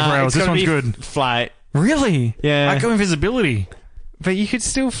only, 24 hours. This one's good. Flight. Really? Yeah. I go invisibility. But you could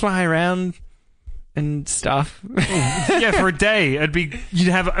still fly around and stuff. Yeah, for a day. You'd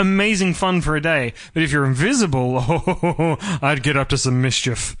have amazing fun for a day. But if you're invisible, I'd get up to some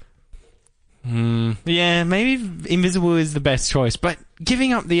mischief. Yeah, maybe invisible is the best choice, but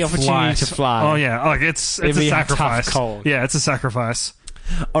giving up the opportunity to fly. Oh yeah, like it's a sacrifice. Tough call. Yeah, it's a sacrifice.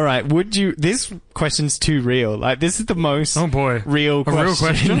 All right, this question's too real. Like, this is the most real question. A real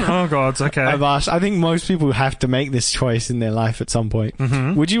question? Oh god, okay. I've asked. I think most people have to make this choice in their life at some point.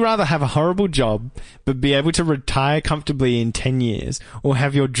 Mm-hmm. Would you rather have a horrible job but be able to retire comfortably in 10 years, or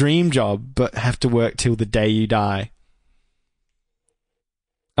have your dream job but have to work till the day you die?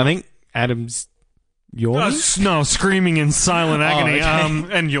 I think Adam's yawning? No, screaming in silent agony,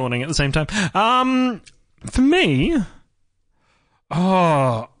 okay. And yawning at the same time. For me,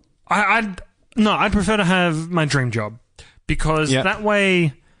 I'd prefer to have my dream job, because that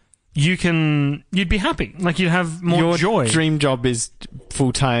way you'd be happy. Like, you'd have more joy. Your dream job is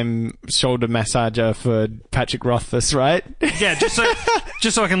full-time shoulder massager for Patrick Rothfuss, right? Yeah, just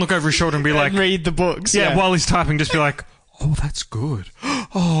so I can look over his shoulder and be like, read the books. Yeah, while he's typing, just be like, oh, that's good.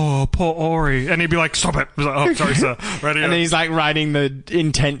 Oh, poor Ori. And he'd be like, stop it. I was like, oh, sorry, sir. Ready. And then he's like writing the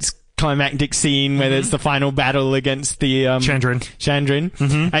intense climactic scene where there's the final battle against the Chandrin.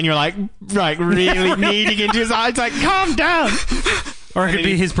 Mm-hmm. And you're like really kneading into his eyes, like, calm down. Or it could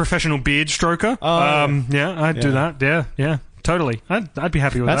be his professional beard stroker. Yeah, I'd do that. Yeah, totally. I'd be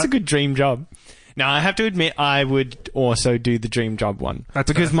happy with that. That's a good dream job. Now, I have to admit, I would also do the dream job one.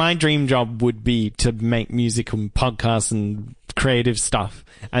 Because my dream job would be to make music and podcasts and creative stuff.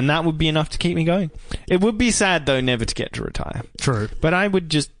 And that would be enough to keep me going. It would be sad, though, never to get to retire. True. But I would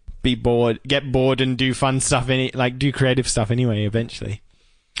just be bored, get bored and do fun stuff, do creative stuff anyway, eventually.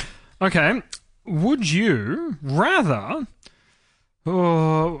 Okay. Would you rather...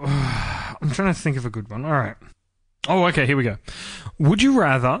 Oh, I'm trying to think of a good one. All right. Oh, okay, here we go. Would you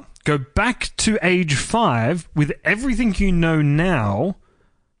rather go back to age 5 with everything you know now,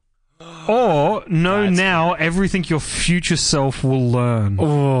 or know now everything your future self will learn?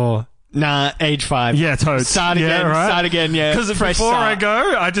 Oh, nah, age 5. Yeah, totes. Start again, yeah. Because before I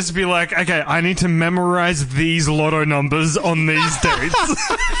go, I'd just be like, okay, I need to memorize these lotto numbers on these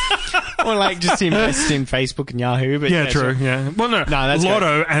dates. Or like just invest in Facebook and Yahoo. But yeah, true. Yeah. Well, no, that's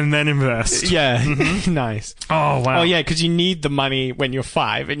lotto and then invest. Yeah, nice. Oh wow. Oh yeah, because you need the money when you're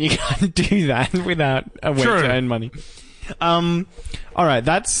 5, and you can't do that without a way to earn money. All right,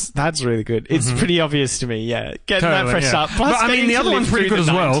 that's really good. It's pretty obvious to me. Yeah, getting that fresh up. Plus, but I mean, the other one's pretty good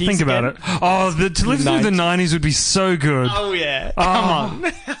as well. Think about it. Oh, to live through the 90s would be so good. Oh yeah, come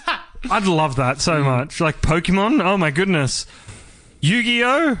on. I'd love that so much. Like Pokemon. Oh my goodness.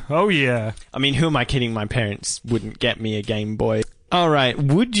 Yu-Gi-Oh? Oh, yeah. I mean, who am I kidding? My parents wouldn't get me a Game Boy. All right.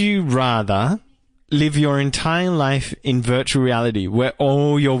 Would you rather live your entire life in virtual reality where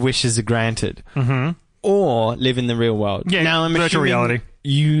all your wishes are granted, or live in the real world? Yeah, now, I'm virtual reality.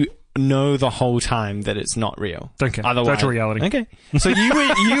 You know the whole time that it's not real. Don't care. Otherwise, virtual reality. Okay. So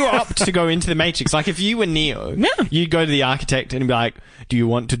you opt to go into the Matrix. Like, if you were Neo, you'd go to the architect and be like, do you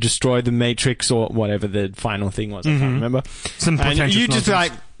want to destroy the Matrix, or whatever the final thing was? I can't remember. Some pretentious you just be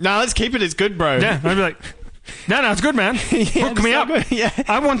like, no, let's keep it as good, bro. Yeah. I'd be like, no, it's good, man. Hook me up. Yeah.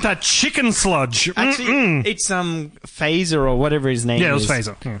 I want that chicken sludge. Actually, it's Phaser or whatever his name is. Yeah, it was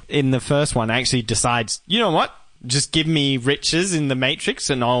Phaser. Yeah. In the first one, actually decides, you know what? Just give me riches in the Matrix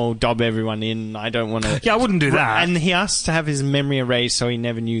and I'll dob everyone in. I don't want to... Yeah, I wouldn't do that. And he asked to have his memory erased so he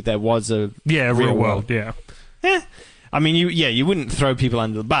never knew there was a real world. Yeah. I mean, you wouldn't throw people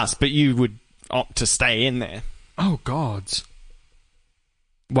under the bus, but you would opt to stay in there. Oh, gods.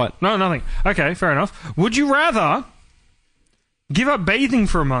 What? No, nothing. Okay, fair enough. Would you rather give up bathing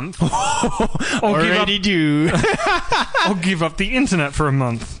for a month or give up the internet for a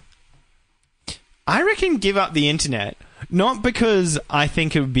month? I reckon give up the internet. Not because I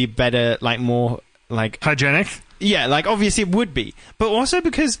think it would be better, more hygienic? Yeah, obviously it would be. But also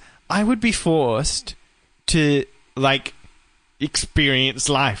because I would be forced to, experience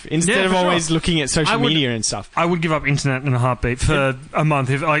life instead of always looking at social media and stuff. I would give up internet in a heartbeat for a month.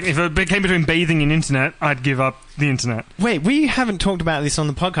 If it came between bathing and internet, I'd give up the internet. Wait, we haven't talked about this on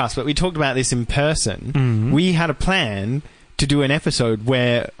the podcast, but we talked about this in person. We had a plan to do an episode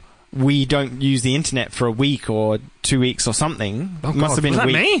where we don't use the internet for a week or 2 weeks or something. Oh, Must God. have been Was a that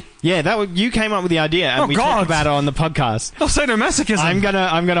week. me? Yeah, you came up with the idea, and Oh, we God. talked about it on the podcast. Oh, sadomasochism. I'm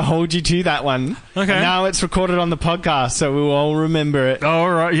gonna hold you to that one. Okay. And now it's recorded on the podcast, so we will all remember it. Oh,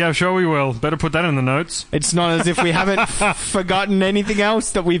 all right. Yeah, sure we will. Better put that in the notes. It's not as if we haven't forgotten anything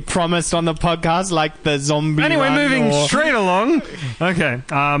else that we've promised on the podcast, like the zombie. Anyway, run moving or... straight along. Okay.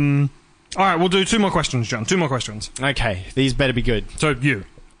 All right, we'll do 2 more questions, John. 2 more questions. Okay, these better be good. So, you.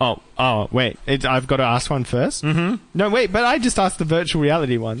 Oh, wait. I've got to ask one first? Mm-hmm. No, wait, but I just asked the virtual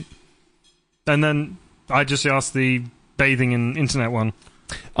reality one. And then I just asked the bathing in internet one.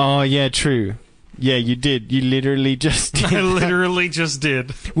 Oh, yeah, true. Yeah, you did. You literally just did. I literally just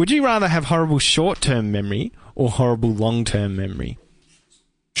did. Would you rather have horrible short-term memory or horrible long-term memory?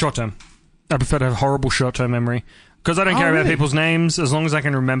 Short term. I prefer to have horrible short-term memory. Because I don't care about really? people's names. As long as I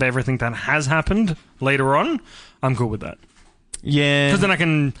can remember everything that has happened later on, I'm cool with that. Yeah. Because then I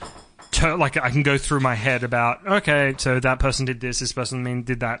can... I can go through my head about, okay, so that person did this person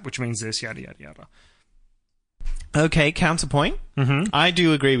did that, which means this, yada, yada, yada. Okay, counterpoint. Mm-hmm. I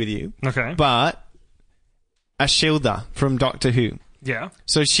do agree with you. Okay. But Ashilda from Doctor Who. Yeah.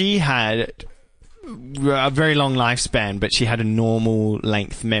 So she had a very long lifespan, but she had a normal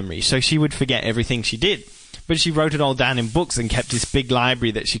length memory. So she would forget everything she did. But she wrote it all down in books and kept this big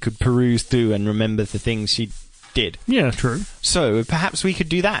library that she could peruse through and remember the things she did. Yeah, true. So perhaps we could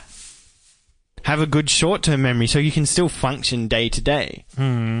do that. Have a good short-term memory so you can still function day to day.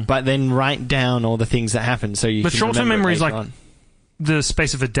 But then write down all the things that happened so you But can short-term remember memory it is later like on. the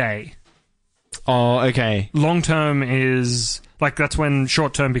space of a day. Oh, okay. Long-term is... that's when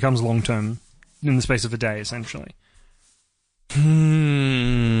short-term becomes long-term in the space of a day, essentially.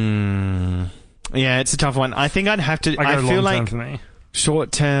 Yeah, it's a tough one. I think I'd have to... I feel long-term like for me.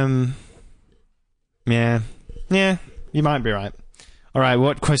 short-term... Yeah, you might be right. All right,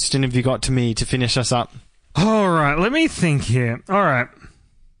 what question have you got to me to finish us up? All right, let me think here. All right.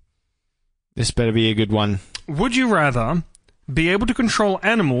 This better be a good one. Would you rather be able to control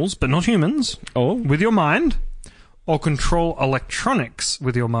animals, but not humans, Oh. with your mind, or control electronics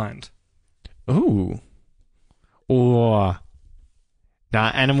with your mind? Ooh. Or...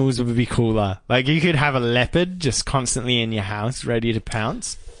 Nah, animals would be cooler. Like, you could have a leopard just constantly in your house, ready to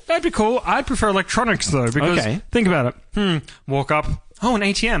pounce. That'd be cool. I'd prefer electronics, though, because Okay. think about it. Walk up. Oh, an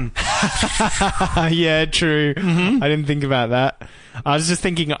ATM. Yeah, true. Mm-hmm. I didn't think about that. I was just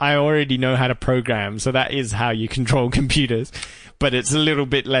thinking I already know how to program, so that is how you control computers. But it's a little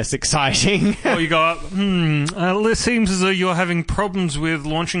bit less exciting. Or you go up, it seems as though you're having problems with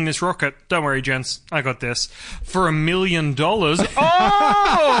launching this rocket. Don't worry, gents. I got this. For $1 million.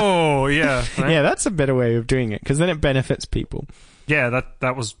 Oh! Yeah. Yeah, that's a better way of doing it, because then it benefits people. Yeah,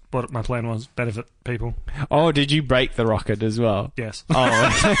 that was what my plan was. Benefit people. Oh, did you break the rocket as well? Yes. Oh,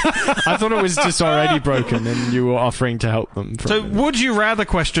 I thought it was just already broken and you were offering to help them. So, would you rather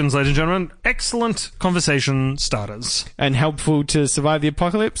questions, ladies and gentlemen? Excellent conversation starters. And helpful to survive the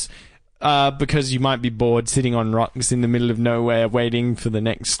apocalypse? Because you might be bored sitting on rocks in the middle of nowhere waiting for the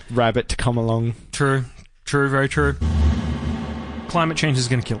next rabbit to come along. True, very true. Climate change is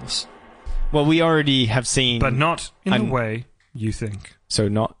going to kill us. Well, we already have seen... But not in the way you think. So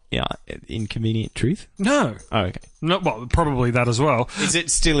not inconvenient truth? No. Oh, okay. No, well, probably that as well. Is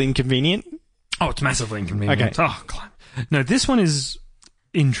it still inconvenient? Oh, it's massively inconvenient. Okay. Oh, no, this one is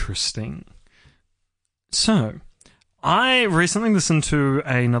interesting. So, I recently listened to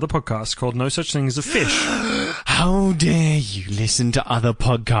another podcast called No Such Thing as a Fish. How dare you listen to other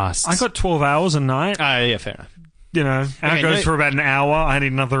podcasts? I got 12 hours a night. Yeah, fair enough. You know, and it goes no- for about an hour. I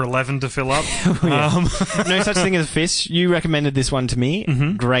need another 11 to fill up. No Such Thing as a Fish. You recommended this one to me.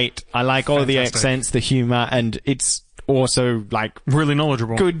 Mm-hmm. Great. I like all the Fantastic. accents, the humor, and it's also like Really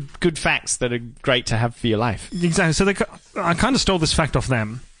knowledgeable. good facts that are great to have for your life. Exactly. So I kind of stole this fact off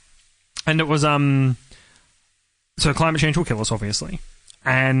them. And it was, so climate change will kill us, obviously.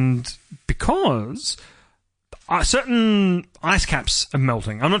 And because certain ice caps are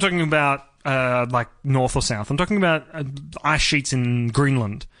melting. I'm not talking about like north or south. I'm talking about ice sheets in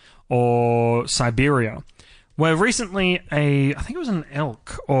Greenland or Siberia, where recently I think it was an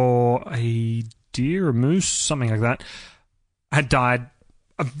elk or a deer, a moose, something like that, had died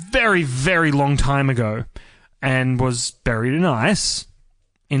a very, very long time ago and was buried in ice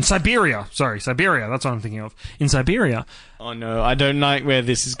in Siberia. Sorry, Siberia. That's what I'm thinking of. In Siberia. Oh no, I don't like where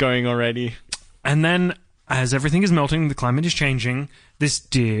this is going already. And then, as everything is melting, the climate is changing, this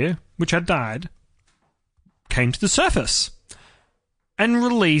deer, which had died, came to the surface and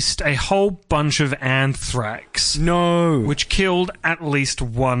released a whole bunch of anthrax, No. which killed at least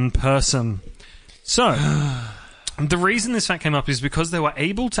one person. So, The reason this fact came up is because they were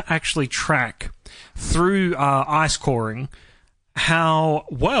able to actually track through ice coring how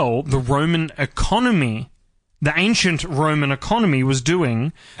well the Roman economy, the ancient Roman economy, was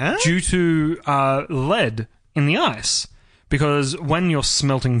doing due to lead in the ice. Because when you're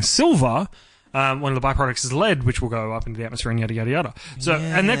smelting silver, one of the byproducts is lead, which will go up into the atmosphere and yada, yada, yada. So,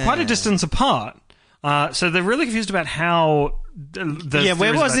 and they're quite a distance apart. So they're really confused about how...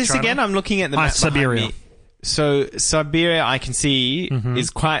 where was this again? I'm looking at the map Siberia. Me. So Siberia, I can see, is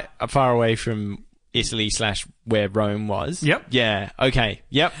quite far away from Italy / where Rome was. Yep. Yeah. Okay.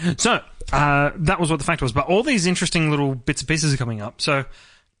 Yep. So that was what the fact was. But all these interesting little bits and pieces are coming up. So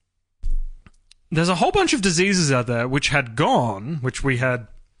there's a whole bunch of diseases out there which had gone, which we had...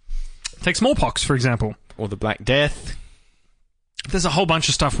 Take smallpox, for example. Or the Black Death. There's a whole bunch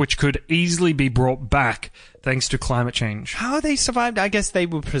of stuff which could easily be brought back thanks to climate change. How they survived? I guess they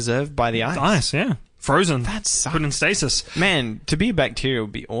were preserved by the ice. The ice, yeah. Frozen. That sucks. Put in stasis. Man, to be a bacteria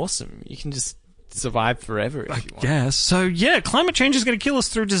would be awesome. You can just survive forever if you want. Yes. So, yeah, climate change is going to kill us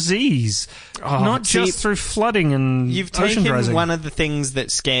through disease. Not just through flooding and You've ocean taken rising. one of the things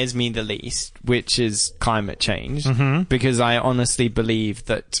that scares me the least, which is climate change, because I honestly believe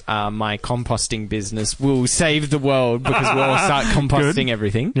that my composting business will save the world because we'll all start composting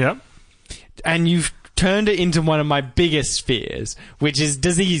everything. Yep. And you've turned it into one of my biggest fears, which is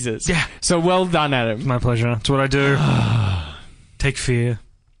diseases. Yeah. So well done, Adam. My pleasure. It's what I do. Take fear,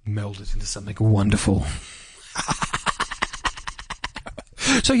 meld it into something wonderful.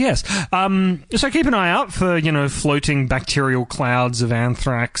 So yes, so keep an eye out for, floating bacterial clouds of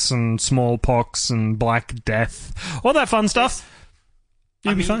anthrax and smallpox and Black Death, all that fun stuff.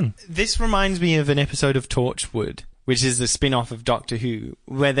 It'll be fun. This reminds me of an episode of Torchwood, which is the spin-off of Doctor Who,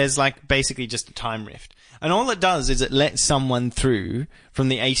 where there's basically just a time rift. And all it does is it lets someone through from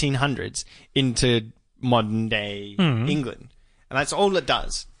the 1800s into modern day England. And that's all it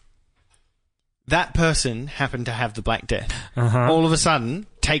does. That person happened to have the Black Death. All of a sudden,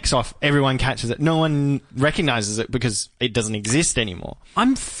 takes off, everyone catches it. No one recognizes it because it doesn't exist anymore.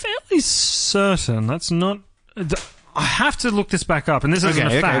 I'm fairly certain that's not... I have to look this back up, and this isn't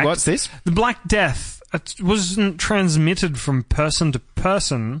a fact. Okay, what's this? The Black Death wasn't transmitted from person to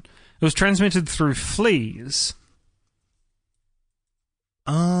person. It was transmitted through fleas.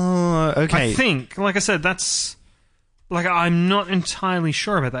 Oh, okay. I think, like I said, that's... I'm not entirely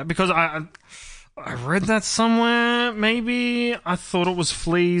sure about that, because I read that somewhere, maybe. I thought it was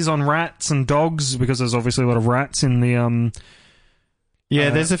fleas on rats and dogs, because there's obviously a lot of rats in the...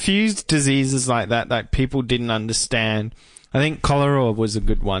 there's a few diseases like that people didn't understand. I think cholera was a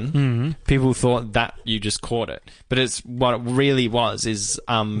good one. People thought that you just caught it. But what it really was is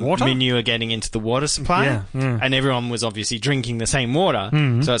water? manure getting into the water supply. Yeah. And everyone was obviously drinking the same water.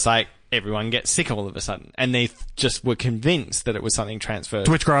 So it's like everyone gets sick all of a sudden. And they just were convinced that it was something transferred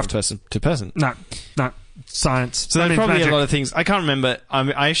to witchcraft. from person to person. No. Science. So there's probably magic. a lot of things. I can't remember.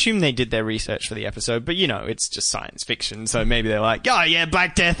 I assume they did their research for the episode, but it's just science fiction. So maybe they're like, oh yeah,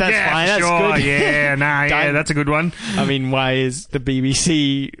 Black Death, that's fine, that's sure, good. Yeah, that's a good one. I mean, why is the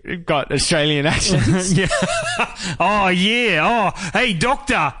BBC got Australian accents? Yeah. Oh yeah. Oh, hey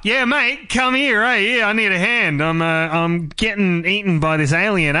doctor. Yeah, mate, come here. Hey, yeah, I need a hand. I'm getting eaten by this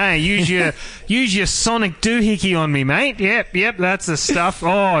alien. Hey, use your sonic doohickey on me, mate. Yep, that's the stuff.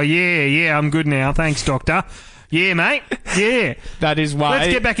 Oh yeah, I'm good now. Thanks, doctor. Yeah, mate. Yeah. That is why.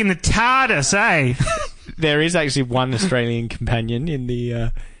 Let's get back in the TARDIS, eh? There is actually one Australian companion in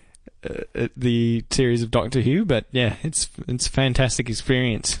the series of Doctor Who, but yeah, it's a fantastic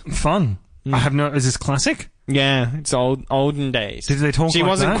experience. Fun. I have no... Is this classic? Yeah, it's olden days. Did they talk She like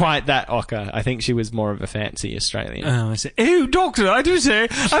wasn't that? quite that ochre. I think she was more of a fancy Australian. Oh, I see. Ew, doctor, I do say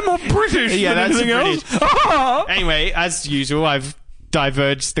I'm more British Yeah, than that's anything British. else. Ah! Anyway, as usual, I've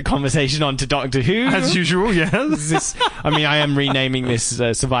diverged the conversation onto Doctor Who. As usual, yes. I am renaming this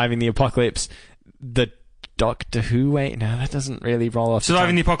Surviving the Apocalypse the Doctor Who. Wait, no, that doesn't really roll off.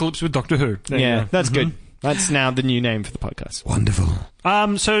 Surviving the Apocalypse with Doctor Who. There you Yeah, go. that's good. That's now the new name for the podcast. Wonderful.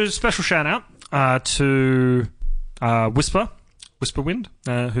 So special shout out to Whisperwind,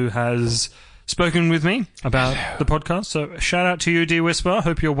 who has spoken with me about the podcast. So shout out to you, dear Whisper.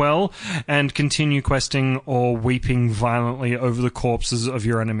 Hope you're well, and continue questing or weeping violently over the corpses of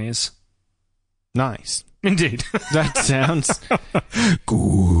your enemies. Nice. Indeed. That sounds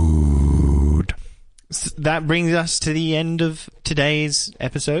good. That brings us to the end of today's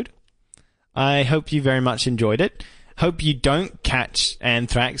episode. I hope you very much enjoyed it. Hope you don't catch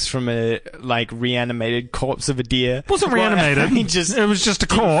anthrax from a, reanimated corpse of a deer. It wasn't reanimated. It was just a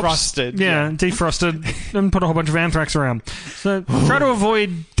corpse. Defrosted. Yeah, defrosted and put a whole bunch of anthrax around. So try to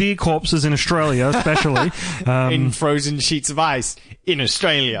avoid deer corpses in Australia, especially. In frozen sheets of ice in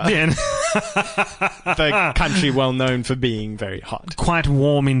Australia. Yeah. The country well known for being very hot. Quite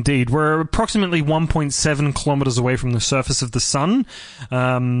warm indeed. We're approximately 1.7 kilometers away from the surface of the sun.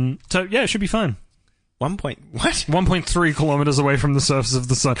 So yeah, it should be fine. 1.3 kilometers away from the surface of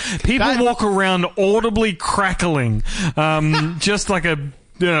the sun. People walk around audibly crackling, just like a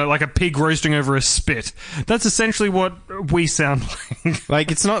pig roasting over a spit. That's essentially what we sound like.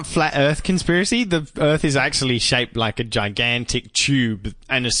 It's not flat Earth conspiracy. The Earth is actually shaped like a gigantic tube,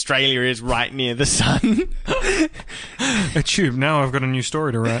 and Australia is right near the sun. A tube. Now I've got a new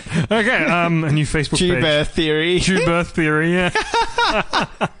story to write. Okay, a new Facebook page. Tube Earth theory. Tube Earth theory, yeah.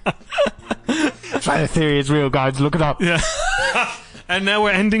 Flat Earth theory is real, guys. Look it up. Yeah. And now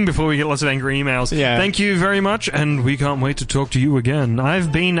we're ending before we get lots of angry emails. Yeah. Thank you very much, and we can't wait to talk to you again.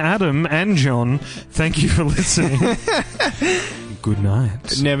 I've been Adam and John. Thank you for listening. Good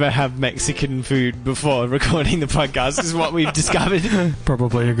night. Never have Mexican food before recording the podcast is what we've discovered.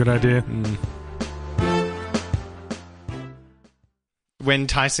 Probably a good idea. When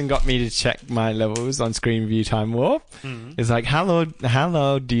Tyson got me to check my levels on Screen View Time Warp, it's like, how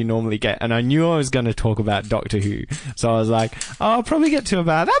low do you normally get? And I knew I was going to talk about Doctor Who. So I was like, I'll probably get to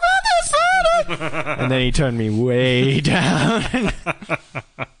about this. And then he turned me way down.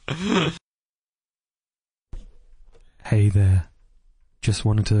 Hey there. Just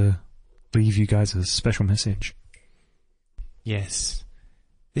wanted to leave you guys a special message. Yes.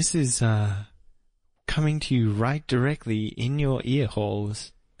 This is, coming to you right directly in your ear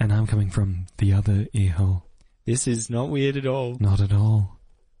holes. And I'm coming from the other ear hole. This is not weird at all. Not at all.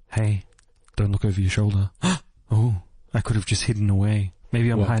 Hey, don't look over your shoulder. Oh, I could have just hidden away. Maybe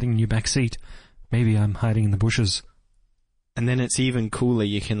I'm hiding in your back seat. Maybe I'm hiding in the bushes. And then it's even cooler.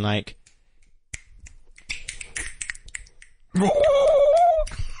 You can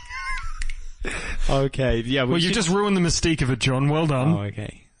Okay, yeah. Well, you just ruined the mystique of it, John. Well done. Oh,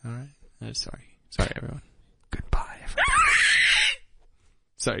 okay. All right. Oh, sorry. Sorry, everyone. Goodbye, everybody.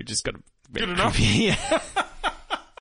 Sorry, just got a bit Good enough? creepy.